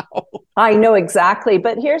right now. I know exactly.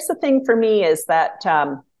 But here's the thing for me is that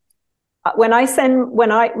when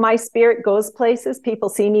my spirit goes places, people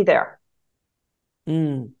see me there.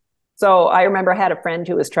 So I remember I had a friend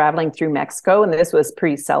who was traveling through Mexico, and this was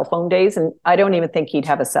pre-cell phone days. And I don't even think he'd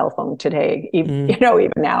have a cell phone today, even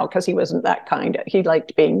now, because he wasn't that kind. He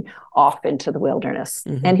liked being off into the wilderness,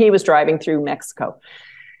 and he was driving through Mexico.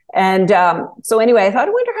 And so anyway, I thought,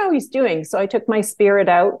 I wonder how he's doing. So I took my spirit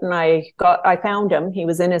out and I found him. He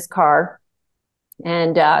was in his car.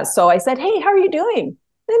 And so I said, hey, how are you doing?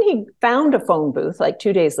 Then he found a phone booth like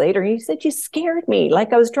 2 days later. He said, you scared me.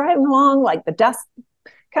 Like I was driving along, like the dust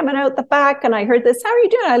coming out the back. And I heard this, how are you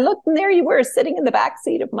doing? I looked and there you were sitting in the back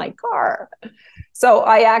seat of my car. So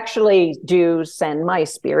I actually do send my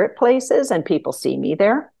spirit places and people see me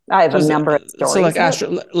there. I have a number of stories.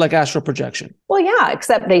 So like astral projection. Well, yeah,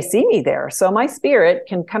 except they see me there. So my spirit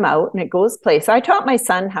can come out and it goes places. I taught my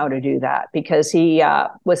son how to do that because he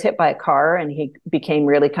was hit by a car and he became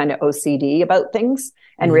really kind of OCD about things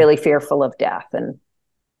and really fearful of death.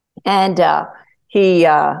 I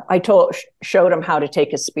showed him how to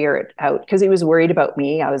take his spirit out because he was worried about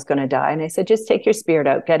me. I was going to die. And I said, just take your spirit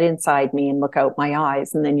out, get inside me and look out my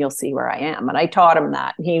eyes, and then you'll see where I am. And I taught him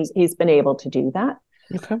that. And he's been able to do that.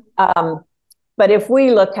 Okay. But if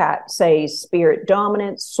we look at, say, spirit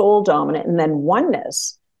dominant, soul dominant, and then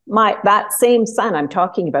oneness, that same son I'm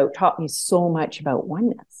talking about taught me so much about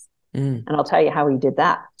oneness. And I'll tell you how he did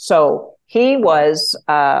that. So he was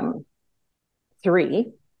 3.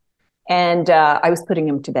 And I was putting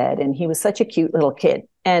him to bed, and he was such a cute little kid.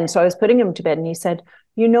 And so I was putting him to bed, and he said,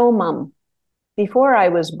 Mom, before I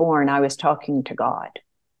was born, I was talking to God.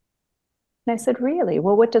 And I said, really?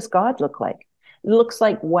 Well, what does God look like? It looks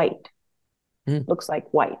like white. Looks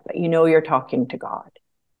like white, but you're talking to God.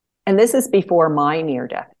 And this is before my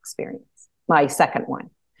near-death experience, my second one.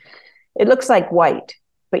 It looks like white,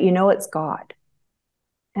 but it's God.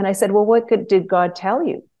 And I said, well, what did God tell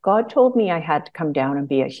you? God told me I had to come down and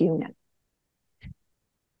be a human.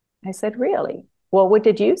 I said, really? Well, what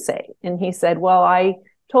did you say? And he said, well, I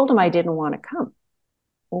told him I didn't want to come.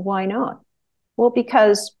 Well, why not? Well,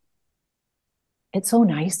 because it's so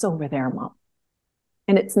nice over there, Mom.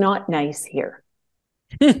 And it's not nice here.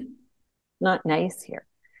 Not nice here.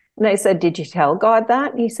 And I said, did you tell God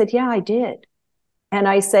that? And he said, yeah, I did. And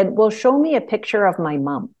I said, well, show me a picture of my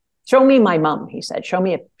mom. Show me my mom, he said. Show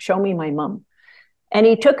me my mom. And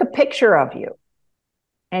he took a picture of you.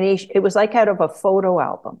 And it was like out of a photo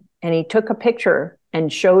album. And he took a picture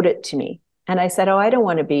and showed it to me. And I said, oh, I don't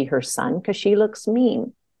want to be her son because she looks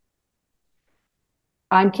mean.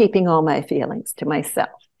 I'm keeping all my feelings to myself.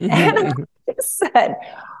 And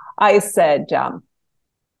I said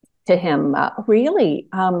to him, really?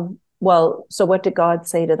 Well, so what did God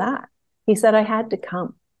say to that? He said, I had to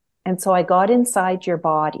come. And so I got inside your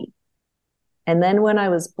body. And then when I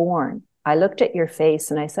was born, I looked at your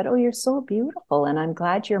face and I said, oh, you're so beautiful. And I'm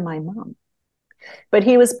glad you're my mom. But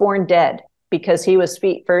he was born dead because he was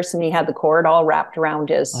feet first and he had the cord all wrapped around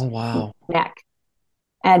his neck.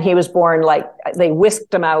 And he was born like they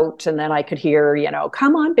whisked him out. And then I could hear,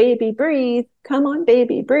 come on, baby, breathe. Come on,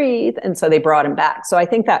 baby, breathe. And so they brought him back. So I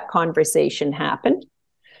think that conversation happened.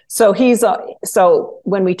 So so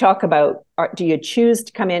when we talk about, do you choose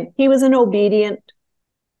to come in? He was an obedient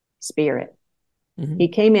spirit. He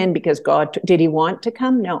came in because God, did he want to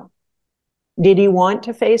come? No. Did he want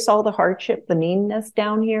to face all the hardship, the meanness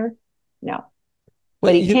down here? No.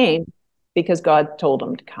 But he came because God told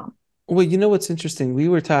him to come. Well, what's interesting? We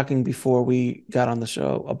were talking before we got on the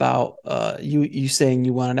show about you saying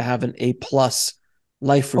you wanted to have an A+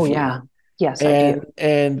 life review. Oh, yeah. Yes, I do.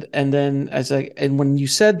 And then and when you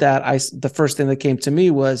said that, the first thing that came to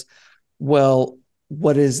me was, well,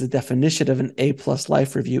 what is the definition of an A plus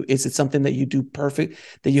life review? Is it something that you do perfect,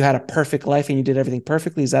 that you had a perfect life and you did everything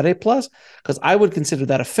perfectly? Is that A plus? Because I would consider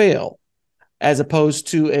that a fail, as opposed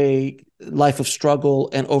to a life of struggle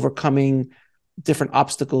and overcoming different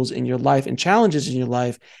obstacles in your life and challenges in your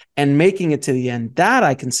life and making it to the end. That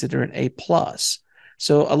I consider an A plus.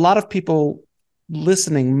 So a lot of people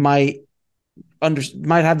listening might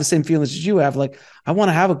have the same feelings as you have. Like, I want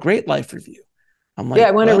to have a great life review. I'm like, yeah,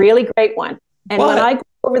 I want a really great one. And when I go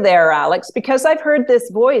over there, Alex, because I've heard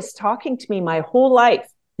this voice talking to me my whole life,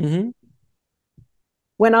 when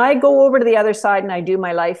I go over to the other side and I do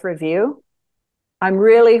my life review, I'm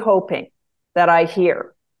really hoping that I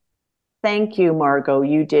hear, thank you, Margot,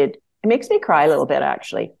 you did. It makes me cry a little bit,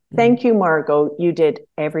 actually. Thank you, Margot, you did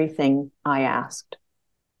everything I asked.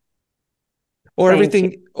 Or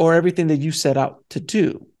everything that you set out to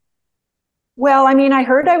do. Well, I mean, I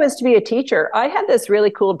heard I was to be a teacher. I had this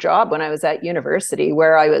really cool job when I was at university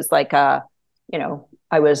where I was like, I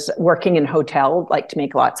was working in a hotel, like to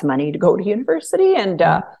make lots of money to go to university. And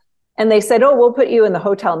they said, oh, we'll put you in the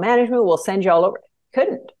hotel management. We'll send you all over.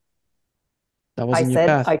 Couldn't. That wasn't your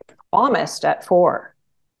path. I promised at 4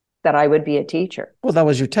 that I would be a teacher. Well, that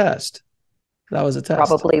was your test. That was a test.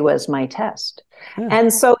 Probably was my test. Yeah.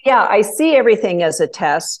 And so, yeah, I see everything as a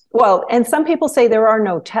test. Well, and some people say there are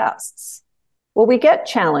no tests. Well, we get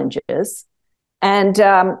challenges. And,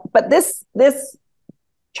 but this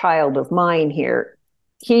child of mine here,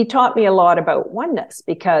 he taught me a lot about oneness,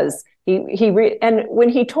 because and when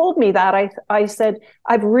he told me that, I said,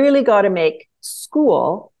 I've really got to make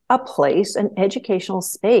school a place, an educational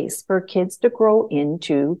space for kids to grow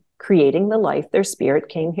into creating the life their spirit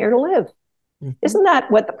came here to live. Isn't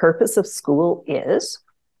that what the purpose of school is?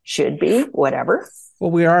 Should be, whatever.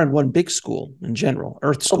 Well, we are in one big school in general,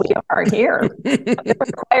 Earth School. We are here. We're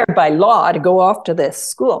required by law to go off to this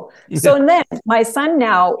school. So and then my son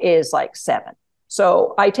now is like 7.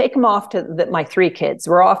 So I take him off to my 3 kids.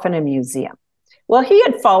 We're off in a museum. Well, he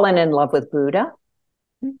had fallen in love with Buddha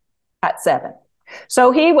at 7.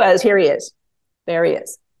 So here he is. There he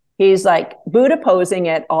is. He's like Buddha posing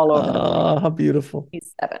it all over the place. Oh, how beautiful.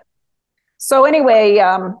 He's 7. So anyway,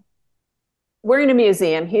 we're in a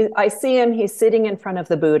museum. I see him. He's sitting in front of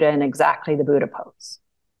the Buddha in exactly the Buddha pose.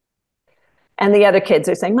 And the other kids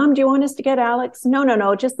are saying, Mom, do you want us to get Alex?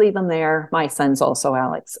 No, just leave him there. My son's also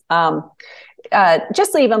Alex.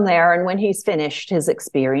 Just leave him there. And when he's finished his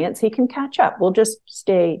experience, he can catch up. We'll just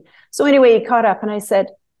stay. So anyway, he caught up and I said,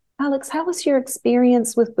 Alex, how was your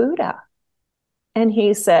experience with Buddha? And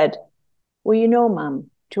he said, well, you know, Mom,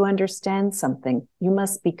 to understand something, you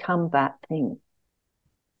must become that thing.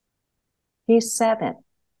 He's 7.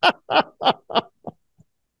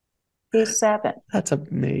 He's 7. That's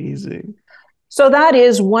amazing. So that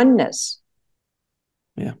is oneness.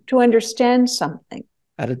 Yeah. To understand something.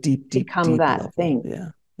 At a deep become that level.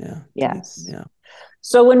 thing. Yeah. Yes. Yeah.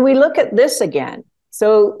 So when we look at this again,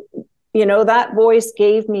 so, that voice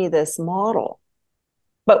gave me this model.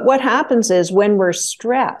 But what happens is when we're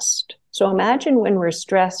stressed, so imagine when we're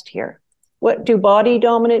stressed here, what do body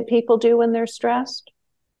dominant people do when they're stressed?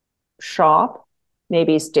 Shop,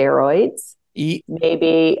 maybe steroids, eat,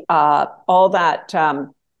 maybe all that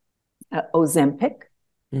Ozempic,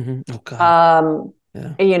 oh God.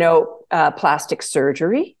 Plastic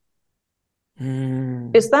surgery.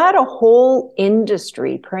 Is that a whole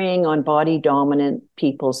industry preying on body dominant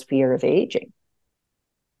people's fear of aging?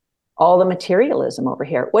 All the materialism over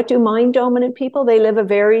here. What do mind dominant people? They live a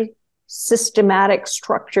very systematic,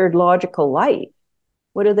 structured, logical life.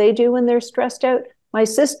 What do they do when they're stressed out? My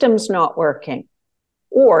system's not working.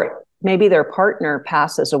 Or maybe their partner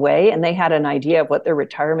passes away and they had an idea of what their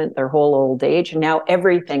retirement, their whole old age, and now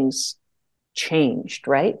everything's changed,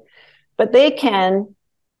 right? But they can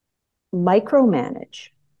micromanage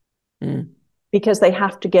because they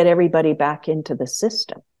have to get everybody back into the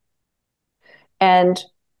system. And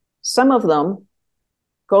some of them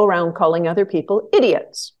go around calling other people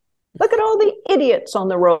idiots. Look at all the idiots on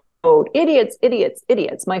the road. Idiots, idiots,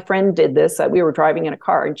 idiots. My friend did this. We were driving in a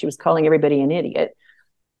car and she was calling everybody an idiot.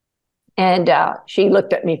 And she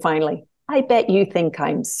looked at me finally. I bet you think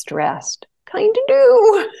I'm stressed. Kind of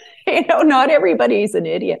do. Not everybody's an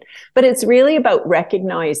idiot. But it's really about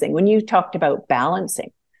recognizing, when you talked about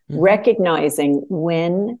balancing, recognizing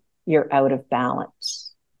when you're out of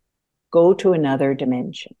balance. Go to another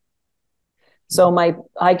dimension. So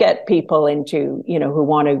I get people into, who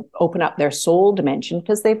want to open up their soul dimension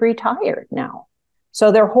because they've retired now.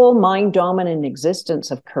 So their whole mind dominant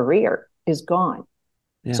existence of career is gone.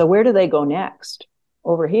 Yeah. So where do they go next?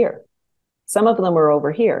 Over here. Some of them are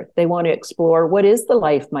over here. They want to explore, what is the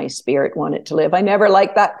life my spirit wanted to live? I never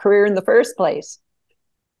liked that career in the first place.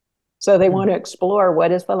 So they want to explore,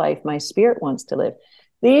 what is the life my spirit wants to live.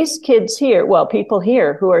 These kids here, well, people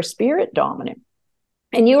here who are spirit dominant,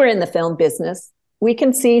 and you were in the film business, we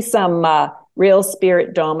can see some real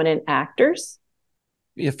spirit dominant actors.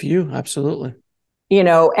 A few, absolutely.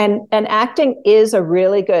 And acting is a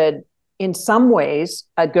really good, in some ways,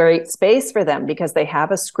 a great space for them, because they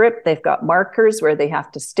have a script, they've got markers where they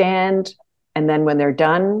have to stand, and then when they're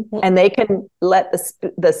done, and they can let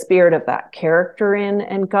the spirit of that character in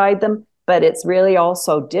and guide them. But it's really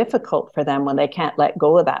also difficult for them when they can't let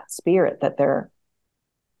go of that spirit that they're.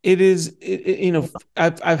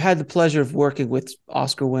 I've had the pleasure of working with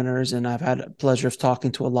Oscar winners, and I've had the pleasure of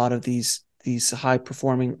talking to a lot of these high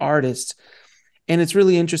performing artists. And it's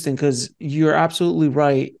really interesting because you're absolutely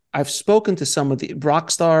right. I've spoken to some of the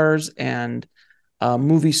rock stars and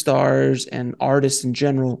movie stars and artists in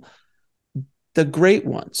general. The great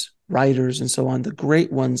ones, writers and so on, the great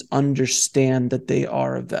ones understand that they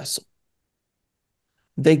are a vessel.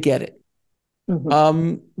 They get it.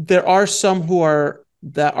 Mm-hmm. There are some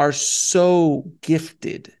that are so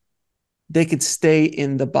gifted, they could stay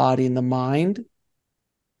in the body and the mind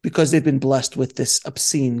because they've been blessed with this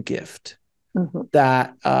obscene gift. Mm-hmm.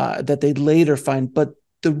 that they later find. But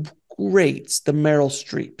the greats, the Meryl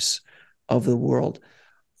Streeps of the world,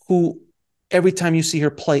 who every time you see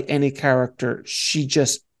her play any character, she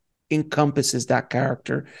just encompasses that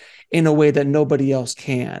character in a way that nobody else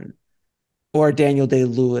can. Or Daniel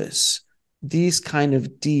Day-Lewis, these kind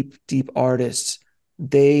of deep artists,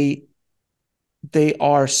 they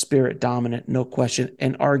are spirit dominant, no question,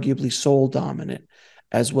 and arguably soul dominant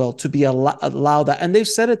as well, to be allow that. And they've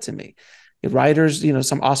said it to me. Writers,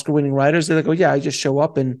 some Oscar-winning writers, they're like, oh yeah, I just show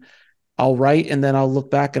up and I'll write, and then I'll look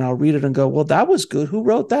back and I'll read it and go, well, that was good. Who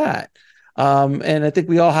wrote that? And I think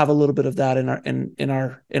we all have a little bit of that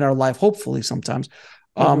in our life, hopefully sometimes.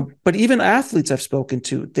 Mm-hmm. But even athletes I've spoken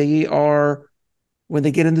to, they are, when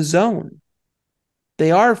they get in the zone, they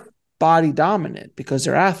are body dominant because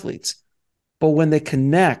they're athletes. But when they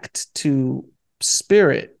connect to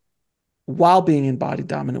spirit while being in body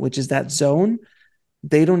dominant, which is that zone,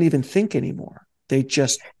 they don't even think anymore. They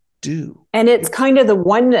just do. And it's kind of the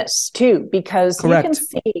oneness too, because Correct. You can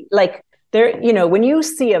see, like, there, when you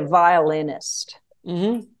see a violinist,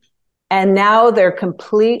 mm-hmm. and now they're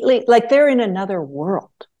completely, like, they're in another world.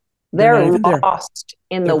 They're lost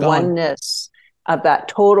in the oneness of that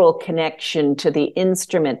total connection to the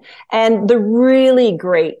instrument. And the really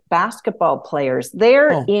great basketball players,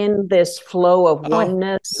 they're in this flow of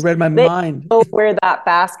oneness. You read my mind. They know where that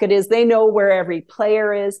basket is. They know where every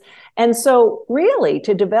player is. And so really,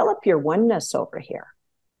 to develop your oneness over here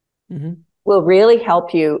mm-hmm. will really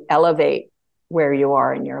help you elevate where you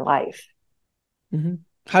are in your life. Mm-hmm.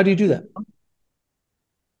 How do you do that?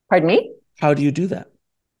 Pardon me? How do you do that?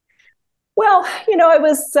 Well, I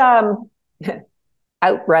was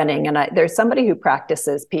out running, and there's somebody who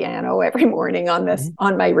practices piano every morning on this mm-hmm.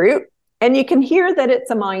 on my route, and you can hear that it's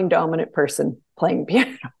a mind dominant person playing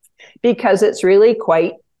piano because it's really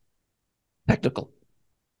quite technical.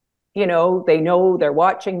 They know they're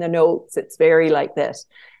watching the notes. It's very like this.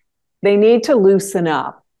 They need to loosen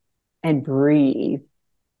up and breathe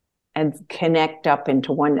and connect up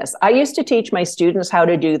into oneness. I used to teach my students how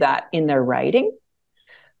to do that in their writing.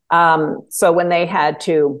 So when they had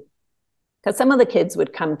to, because some of the kids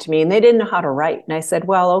would come to me and they didn't know how to write. And I said,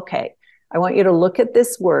 well, okay, I want you to look at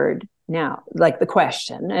this word now, like the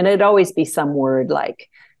question, and it'd always be some word like,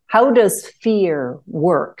 how does fear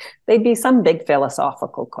work? They'd be some big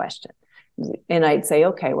philosophical question. And I'd say,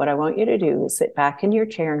 okay, what I want you to do is sit back in your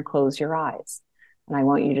chair and close your eyes. And I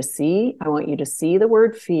want you to see the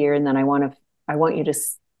word fear. And then I want you to,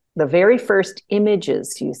 the very first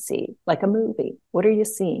images you see, like a movie, what are you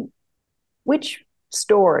seeing? Which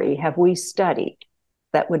story have we studied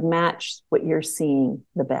that would match what you're seeing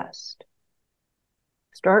the best?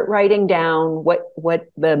 Start writing down what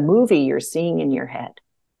the movie you're seeing in your head.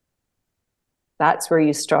 That's where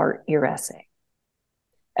you start your essay.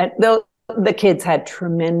 And the kids had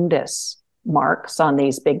tremendous marks on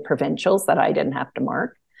these big provincials that I didn't have to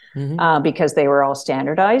mark mm-hmm. Because they were all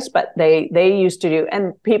standardized, but they used to do,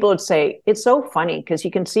 and people would say, it's so funny because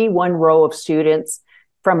you can see one row of students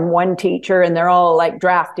from one teacher and they're all like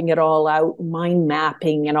drafting it all out, mind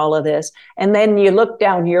mapping and all of this. And then you look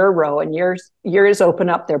down your row and yours open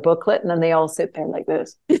up their booklet and then they all sit there like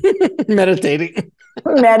this. Meditating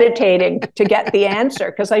to get the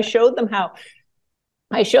answer. Because I showed them how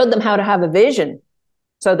to have a vision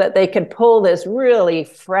so that they could pull this really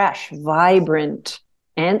fresh, vibrant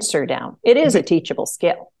answer down. It is a teachable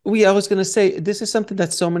skill. I was going to say, this is something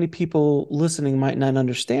that so many people listening might not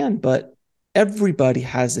understand, but everybody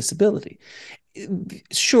has this ability.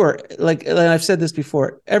 sure, like I've said this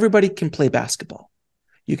before, everybody can play basketball.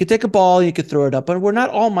 You could take a ball, you could throw it up, but we're not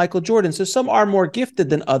all Michael Jordan. So some are more gifted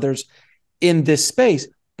than others in this space,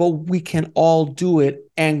 but we can all do it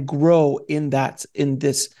and grow in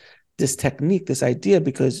this technique, this idea,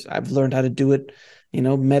 because I've learned how to do it,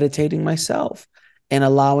 meditating myself and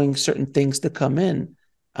allowing certain things to come in.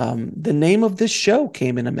 The name of this show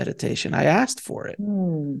came in a meditation. I asked for it.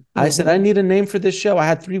 Mm-hmm. I said, I need a name for this show. I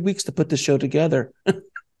had 3 weeks to put the show together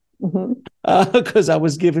because I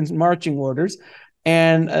was given marching orders.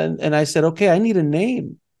 And I said, okay, I need a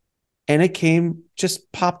name. And it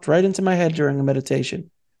just popped right into my head during a meditation.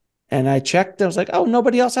 And I checked. I was like, oh,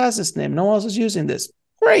 nobody else has this name. No one else is using this.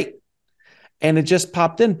 Great. And it just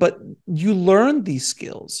popped in. But you learn these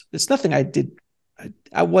skills. It's nothing I did.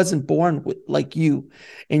 I wasn't born like you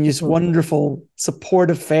in this wonderful,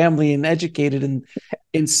 supportive family and educated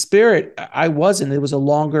in spirit. I wasn't. It was a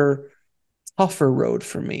longer, tougher road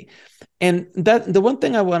for me. And that the one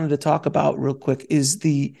thing I wanted to talk about real quick is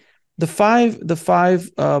the five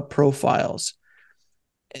profiles.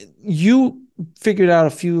 You figured out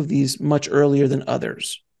a few of these much earlier than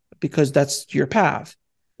others because that's your path.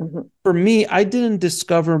 Mm-hmm. For me, I didn't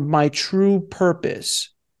discover my true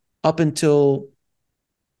purpose up until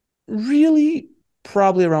really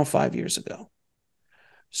probably around 5 years ago.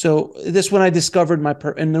 So this when I discovered my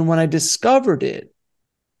purpose. And then when I discovered it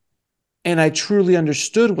and I truly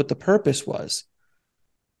understood what the purpose was,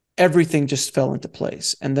 everything just fell into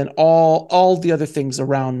place. And then all the other things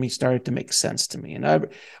around me started to make sense to me. And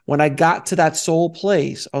when I got to that soul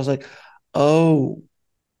place, I was like, oh,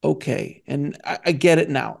 okay. And I get it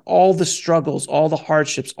now. All the struggles, all the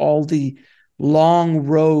hardships, all the long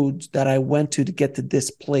roads that I went to get to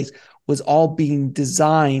this place was all being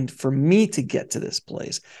designed for me to get to this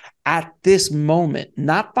place at this moment,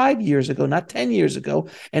 not 5 years ago, not 10 years ago,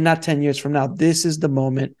 and not 10 years from now. This is the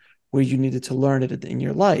moment where you needed to learn it in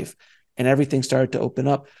your life, and everything started to open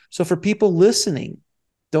up. So for people listening,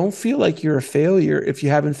 don't feel like you're a failure if you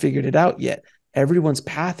haven't figured it out yet. Everyone's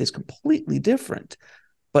path is completely different.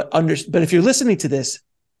 But if you're listening to this,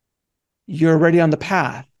 you're already on the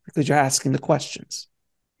path because you're asking the questions.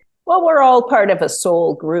 Well, we're all part of a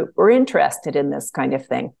soul group. We're interested in this kind of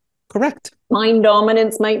thing. Correct. Mind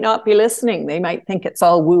dominance might not be listening. They might think it's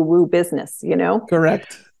all woo-woo business,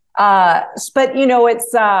 Correct. But,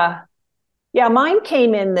 it's, mine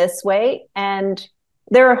came in this way. And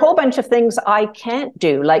there are a whole bunch of things I can't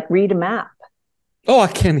do, like read a map. Oh, I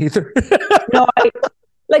can't either. No,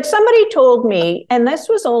 like somebody told me, and this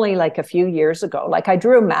was only like a few years ago, like I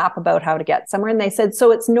drew a map about how to get somewhere and they said,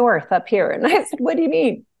 so it's north up here. And I said, what do you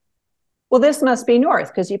mean? Well, this must be north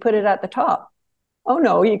because you put it at the top. Oh,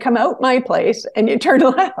 no, you come out my place and you turn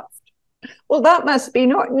left. Well, that must be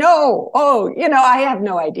north. No. Oh, I have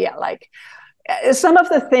no idea. Like some of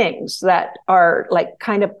the things that are like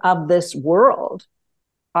kind of this world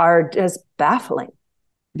are just baffling.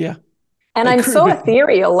 Yeah. And I'm so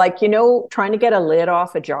ethereal, like, trying to get a lid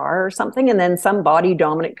off a jar or something. And then some body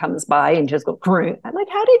dominant comes by and just go, I'm like,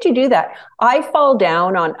 how did you do that? I fall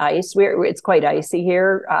down on ice. It's quite icy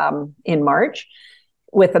here in March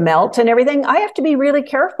with the melt and everything. I have to be really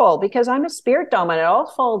careful because I'm a spirit dominant. I'll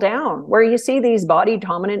fall down where you see these body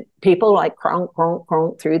dominant people like cronk, cronk,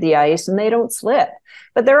 cronk through the ice and they don't slip.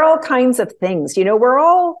 But there are all kinds of things, we're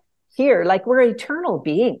all here, like we're eternal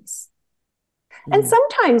beings. And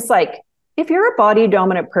sometimes like, if you're a body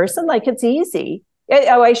dominant person, like it's easy.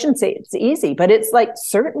 Oh, I shouldn't say it's easy, but it's like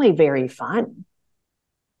certainly very fun.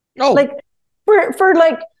 Oh, like for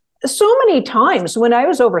like so many times when I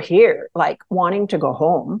was over here, like wanting to go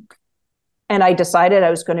home and I decided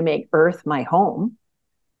I was going to make Earth my home,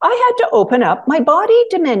 I had to open up my body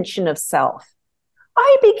dimension of self.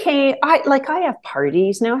 I have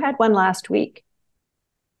parties now. I had one last week.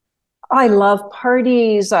 I love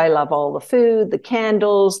parties. I love all the food, the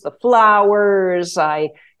candles, the flowers.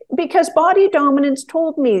 Because body dominance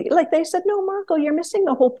told me, like they said, no, Margot, you're missing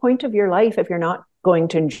the whole point of your life if you're not going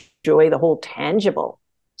to enjoy the whole tangible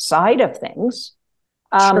side of things.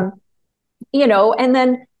 Sure. And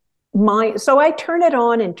then so I turn it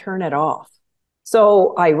on and turn it off.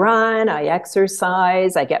 So I run, I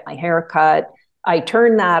exercise, I get my hair cut, I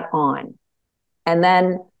turn that on. And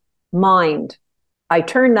then mind. I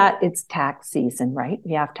turn that, it's tax season, right?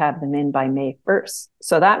 We have to have them in by May 1st.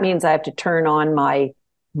 So that means I have to turn on my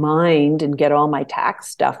mind and get all my tax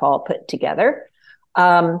stuff all put together.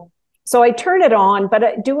 So I turn it on,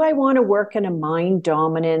 but do I want to work in a mind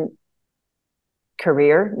dominant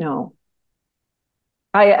career? No,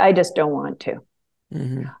 I just don't want to.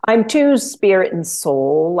 Mm-hmm. I'm too spirit and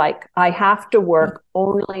soul. Like I have to work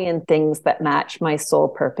only in things that match my soul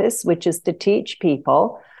purpose, which is to teach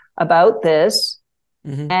people about this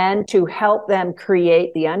Mm-hmm. and to help them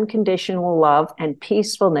create the unconditional love and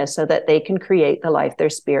peacefulness so that they can create the life their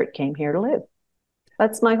spirit came here to live.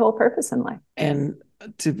 That's my whole purpose in life. And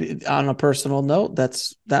to be on a personal note,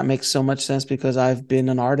 that makes so much sense because I've been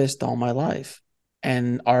an artist all my life,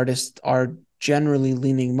 and artists are generally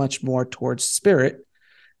leaning much more towards spirit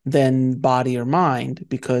than body or mind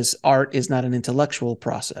because art is not an intellectual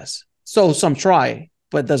process. So some try,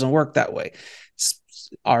 but it doesn't work that way.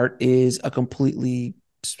 Art is a completely,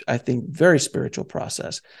 I think, very spiritual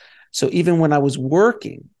process. So even when I was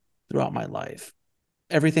working throughout my life,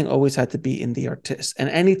 everything always had to be in the artist. And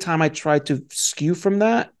anytime I tried to skew from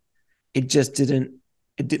that, it just didn't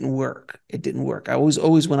work. It didn't work. I was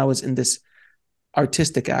always when I was in this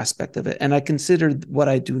artistic aspect of it. And I considered what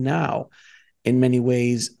I do now in many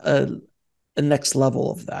ways a next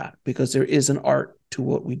level of that, because there is an art to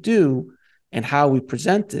what we do and how we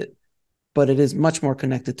present it, but it is much more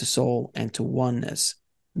connected to soul and to oneness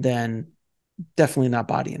than definitely not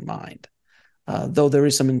body and mind. Though there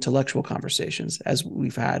is some intellectual conversations as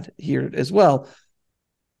we've had here as well.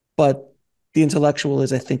 But the intellectual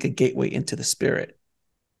is, I think, a gateway into the spirit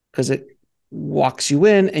because it walks you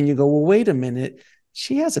in and you go, well, wait a minute.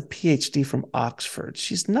 She has a PhD from Oxford.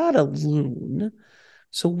 She's not a loon.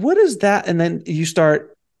 So what is that? And then it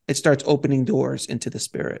starts opening doors into the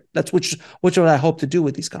spirit. That's which what I hope to do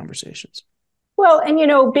with these conversations. Well,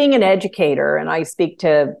 and being an educator, and I speak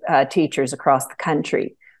to teachers across the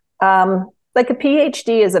country, like a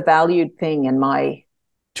PhD is a valued thing in my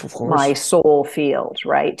soul field,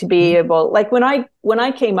 right? To be able, like when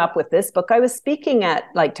I came up with this book, I was speaking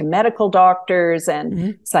to medical doctors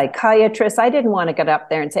and psychiatrists. I didn't want to get up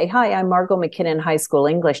there and say, "Hi, I'm Margot McKinnon, high school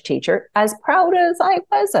English teacher." As proud as I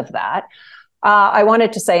was of that, I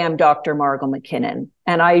wanted to say I'm Dr. Margot McKinnon.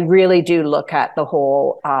 And I really do look at the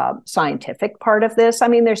whole scientific part of this. I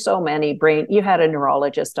mean, there's so many you had a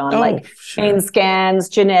neurologist on, brain scans,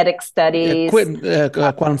 genetic studies.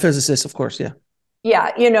 Quantum physicist, of course, yeah.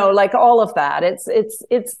 Yeah, like all of that.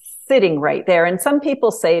 It's sitting right there. And some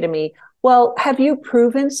people say to me, well, have you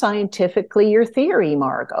proven scientifically your theory,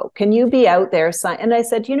 Margot? Can you be out there? And I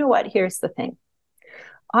said, you know what? Here's the thing.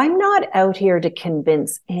 I'm not out here to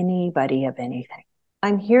convince anybody of anything.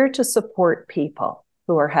 I'm here to support people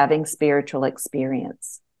who are having spiritual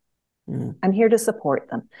experience. I'm here to support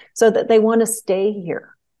them so that they want to stay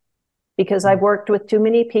here, because I've worked with too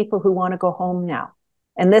many people who want to go home now.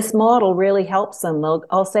 And this model really helps them.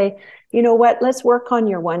 I'll say, you know what, let's work on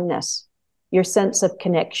your oneness, your sense of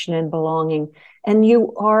connection and belonging. And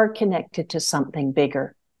you are connected to something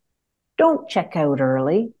bigger. Don't check out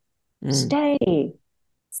early. Stay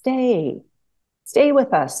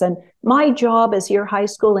with us. And my job as your high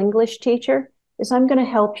school English teacher is I'm going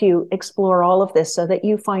to help you explore all of this so that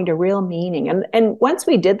you find a real meaning. And once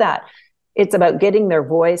we did that, it's about getting their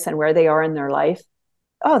voice and where they are in their life.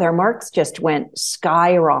 Oh, their marks just went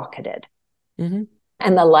skyrocketed. And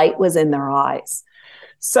the light was in their eyes.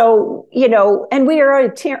 So, and we are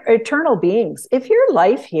eternal beings. If your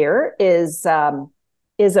life here is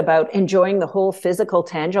about enjoying the whole physical,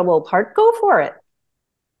 tangible part, go for it.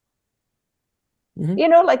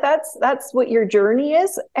 That's what your journey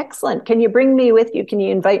is. Excellent. Can you bring me with you? Can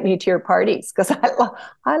you invite me to your parties? Because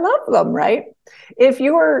I love them, right? If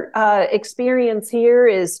your experience here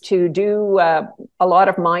is to do a lot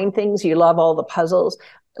of mind things, you love all the puzzles.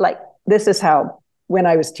 Like this is how, when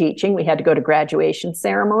I was teaching, we had to go to graduation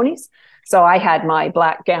ceremonies. So I had my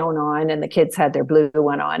black gown on and the kids had their blue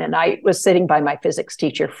one on. And I was sitting by my physics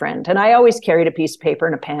teacher friend. And I always carried a piece of paper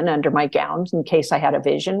and a pen under my gown in case I had a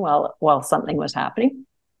vision while something was happening.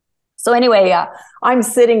 So anyway, I'm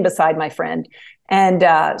sitting beside my friend.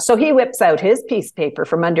 And so he whips out his piece of paper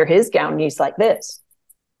from under his gown and he's like this.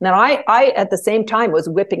 Now I at the same time was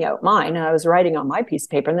whipping out mine and I was writing on my piece of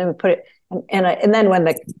paper, and then we put it, and then when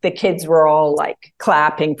the kids were all like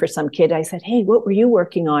clapping for some kid, I said, "Hey, what were you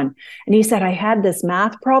working on?" And he said, "I had this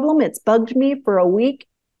math problem. It's bugged me for a week.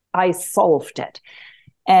 I solved it."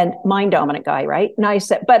 And mind dominant guy, right? And I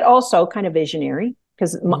said, but also kind of visionary,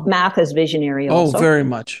 because math is visionary also. Oh, very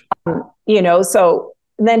much. So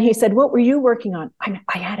then he said, "What were you working on?"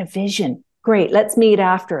 I had a vision. Great. Let's meet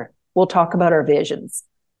after. We'll talk about our visions.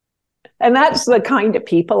 And that's the kind of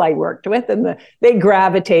people I worked with. And they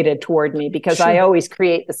gravitated toward me because I always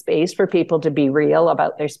create the space for people to be real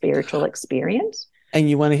about their spiritual experience. And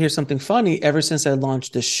you want to hear something funny? Ever since I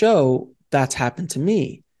launched the show, that's happened to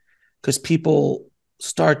me. Because people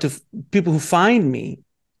who find me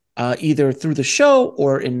either through the show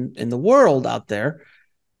or in the world out there,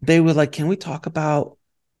 they were like, can we talk about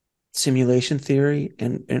simulation theory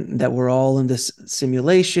and that we're all in this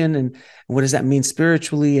simulation and what does that mean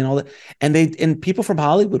spiritually and all that? And people from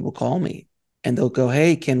Hollywood will call me and they'll go,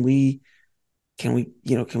 hey, can we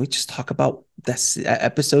just talk about this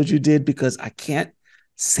episode you did? Because I can't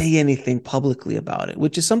say anything publicly about it,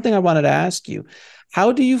 which is something I wanted to ask you.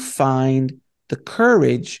 How do you find the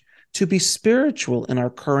courage to be spiritual in our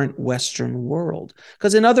current Western world?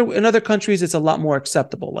 Because in other countries, it's a lot more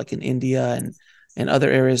acceptable, like in India and other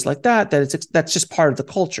areas like that's just part of the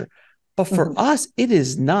culture. But for us, it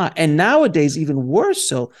is not. And nowadays, even worse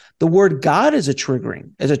so, the word God is a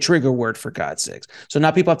trigger word, for God's sakes. So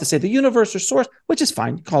now people have to say the universe or source, which is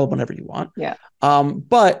fine. Call it whatever you want. Yeah.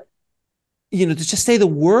 But to just say the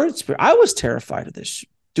word spirit, I was terrified of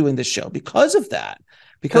doing this show because of that.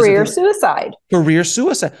 Because career suicide.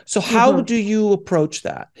 So how do you approach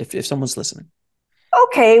that if someone's listening?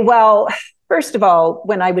 Okay, well, first of all,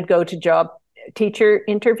 when I would go to job teacher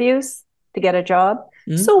interviews to get a job,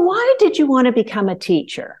 so why did you want to become a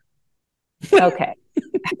teacher? Okay.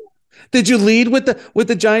 Did you lead with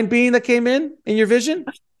the giant being that came in your vision?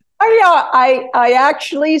 I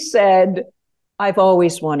actually said I've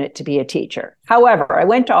always wanted to be a teacher. However, I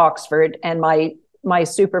went to Oxford and my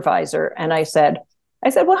supervisor and I said,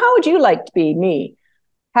 well, how would you like to be me,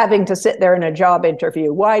 having to sit there in a job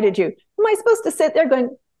interview? Why did you? Am I supposed to sit there going,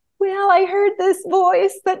 well, I heard this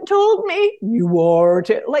voice that told me you are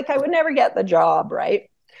to, like, I would never get the job, right?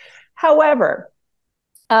 However,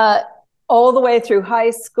 all the way through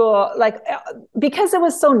high school, because it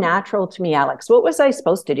was so natural to me, Alex, what was I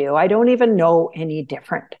supposed to do? I don't even know any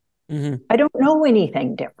different. I don't know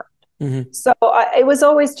anything different. So it was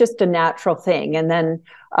always just a natural thing. And then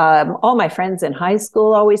all my friends in high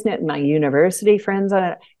school always knew, my university friends,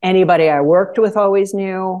 anybody I worked with always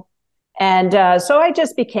knew. And so I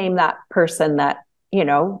just became that person that,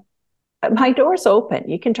 my door's open.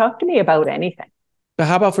 You can talk to me about anything. But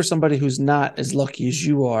how about for somebody who's not as lucky as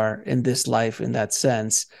you are in this life, in that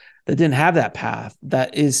sense, that didn't have that path,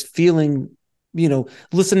 that is feeling,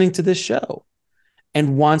 listening to this show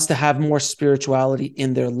and wants to have more spirituality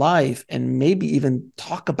in their life and maybe even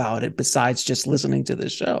talk about it besides just listening to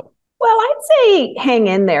this show? Well, I'd say hang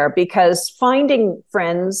in there, because finding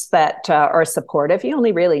friends that are supportive, you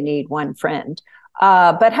only really need one friend.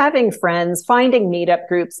 But having friends, finding meetup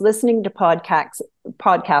groups, listening to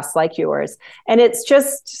podcasts like yours, and it's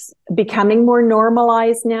just becoming more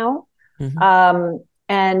normalized now. But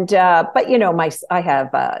I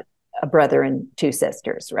have a brother and two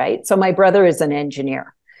sisters, right? So my brother is an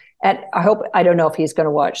engineer, and I don't know if he's going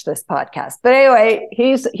to watch this podcast, but anyway,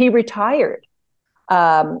 he retired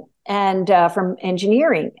from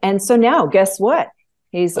engineering, and so now guess what?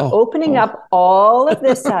 He's opening up all of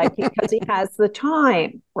this side because he has the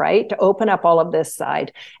time, right, to open up all of this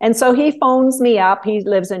side. And so he phones me up. He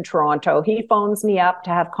lives in Toronto. He phones me up to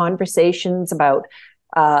have conversations about,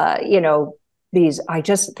 these. I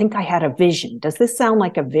just think I had a vision. Does this sound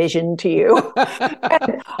like a vision to you?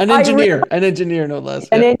 An engineer, no less.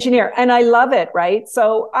 An engineer. And I love it, right?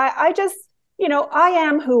 So I just, I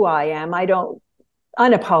am who I am. I don't,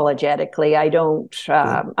 unapologetically,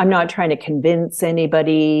 I'm not trying to convince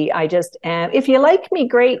anybody. I just am. If you like me,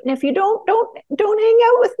 great. And if you don't hang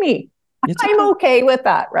out with me. I'm okay with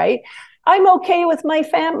that, right? I'm okay with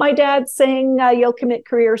my dad saying you'll commit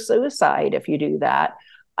career suicide if you do that.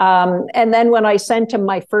 And then when I sent him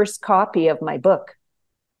my first copy of my book,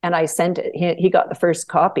 and I sent it, he got the first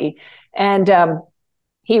copy, and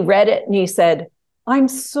he read it and he said, I'm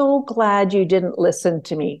so glad you didn't listen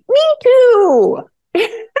to me. Me too.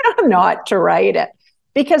 Not to write it,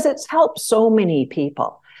 because it's helped so many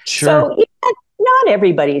people. Sure. So not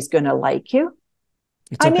everybody's going to like you.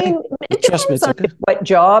 It's okay. I mean, it depends on what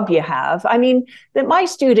job you have. I mean, that my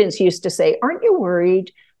students used to say, aren't you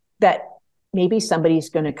worried that maybe somebody's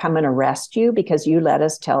going to come and arrest you because you let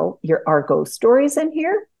us tell our ghost stories in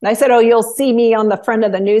here? And I said, you'll see me on the front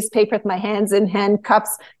of the newspaper with my hands in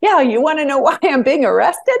handcuffs. Yeah, you want to know why I'm being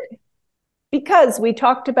arrested? Because we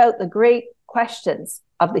talked about the great questions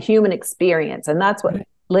of the human experience, and that's what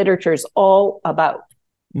literature is all about.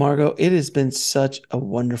 Margot, it has been such a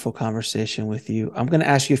wonderful conversation with you. I'm going to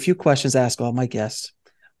ask you a few questions I ask all my guests.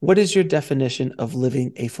 What is your definition of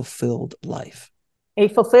living a fulfilled life? A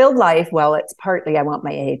fulfilled life, well, it's partly I want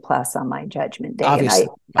my A+ on my judgment day. Obviously.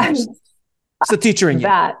 It's the teacher in you.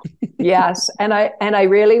 That, yes. And I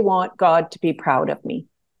really want God to be proud of me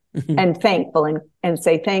and thankful and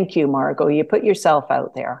say, thank you, Margot. You put yourself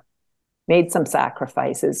out there, made some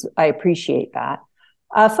sacrifices. I appreciate that.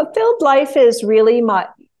 Fulfilled life is really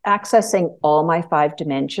accessing all my 5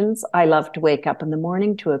 dimensions. I love to wake up in the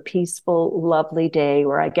morning to a peaceful, lovely day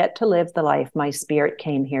where I get to live the life my spirit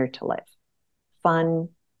came here to live. Fun,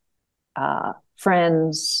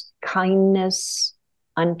 friends, kindness,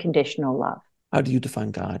 unconditional love. How do you define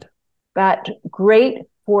God? That great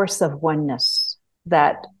force of oneness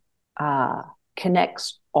that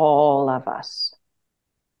connects all of us.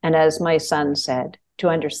 And as my son said, to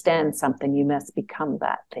understand something, you must become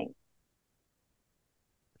that thing.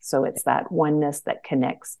 So it's that oneness that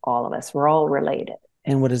connects all of us. We're all related.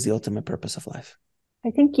 And what is the ultimate purpose of life? I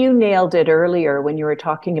think you nailed it earlier when you were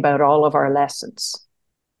talking about all of our lessons.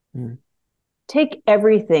 Take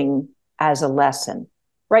everything as a lesson.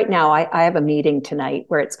 Right now, I have a meeting tonight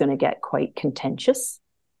where it's going to get quite contentious.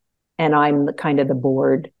 And I'm the kind of the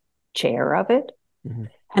board chair of it.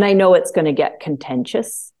 And I know it's going to get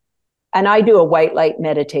contentious. And I do a white light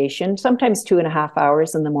meditation, sometimes 2.5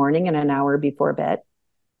 hours in the morning and an hour before bed.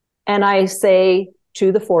 And I say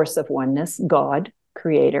to the force of oneness, God,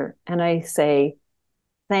 creator, and I say,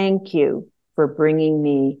 thank you for bringing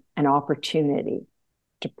me an opportunity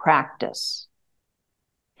to practice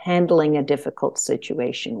handling a difficult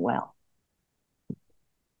situation well.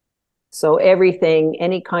 So everything,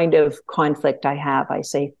 any kind of conflict I have, I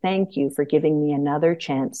say, thank you for giving me another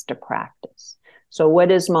chance to practice. So what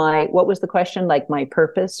was the question? Like my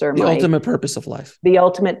purpose or the ultimate purpose of life? The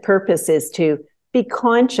ultimate purpose is to be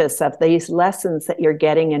conscious of these lessons that you're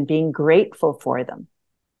getting and being grateful for them,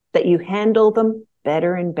 that you handle them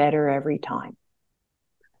better and better every time.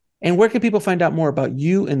 And where can people find out more about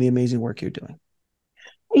you and the amazing work you're doing?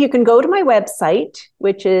 You can go to my website,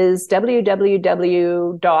 which is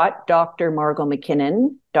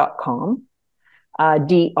www.drmargotmckinnon.com,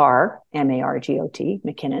 D-R-M-A-R-G-O-T,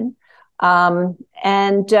 McKinnon.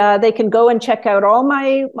 And they can go and check out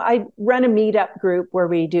I run a meetup group where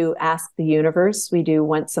we do Ask the Universe. We do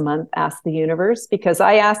once a month, Ask the Universe, because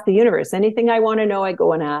I ask the universe, anything I want to know, I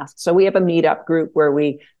go and ask. So we have a meetup group where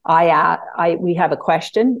we have a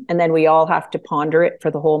question and then we all have to ponder it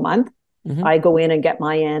for the whole month. I go in and get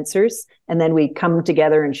my answers and then we come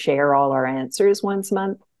together and share all our answers once a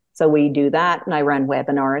month. So we do that and I run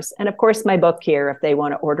webinars. And of course, my book here, if they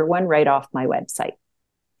want to order one, right off my website.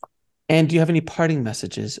 And do you have any parting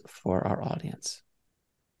messages for our audience?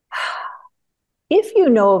 If you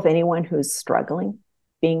know of anyone who's struggling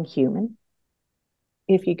being human,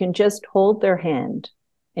 if you can just hold their hand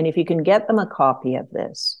and if you can get them a copy of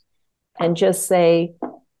this and just say,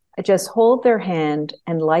 just hold their hand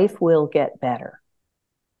and life will get better.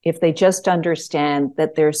 If they just understand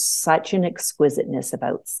that there's such an exquisiteness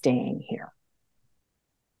about staying here.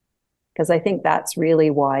 Because I think that's really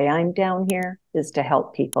why I'm down here, is to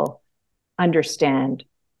help people understand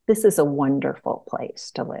this is a wonderful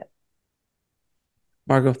place to live.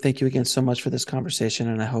 Margot, thank you again so much for this conversation,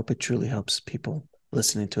 and I hope it truly helps people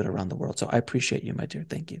listening to it around the world. So I appreciate you, my dear.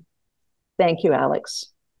 Thank you. Thank you, Alex.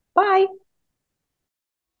 Bye.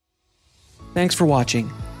 Thanks for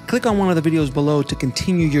watching. Click on one of the videos below to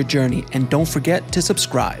continue your journey, and don't forget to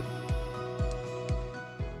subscribe.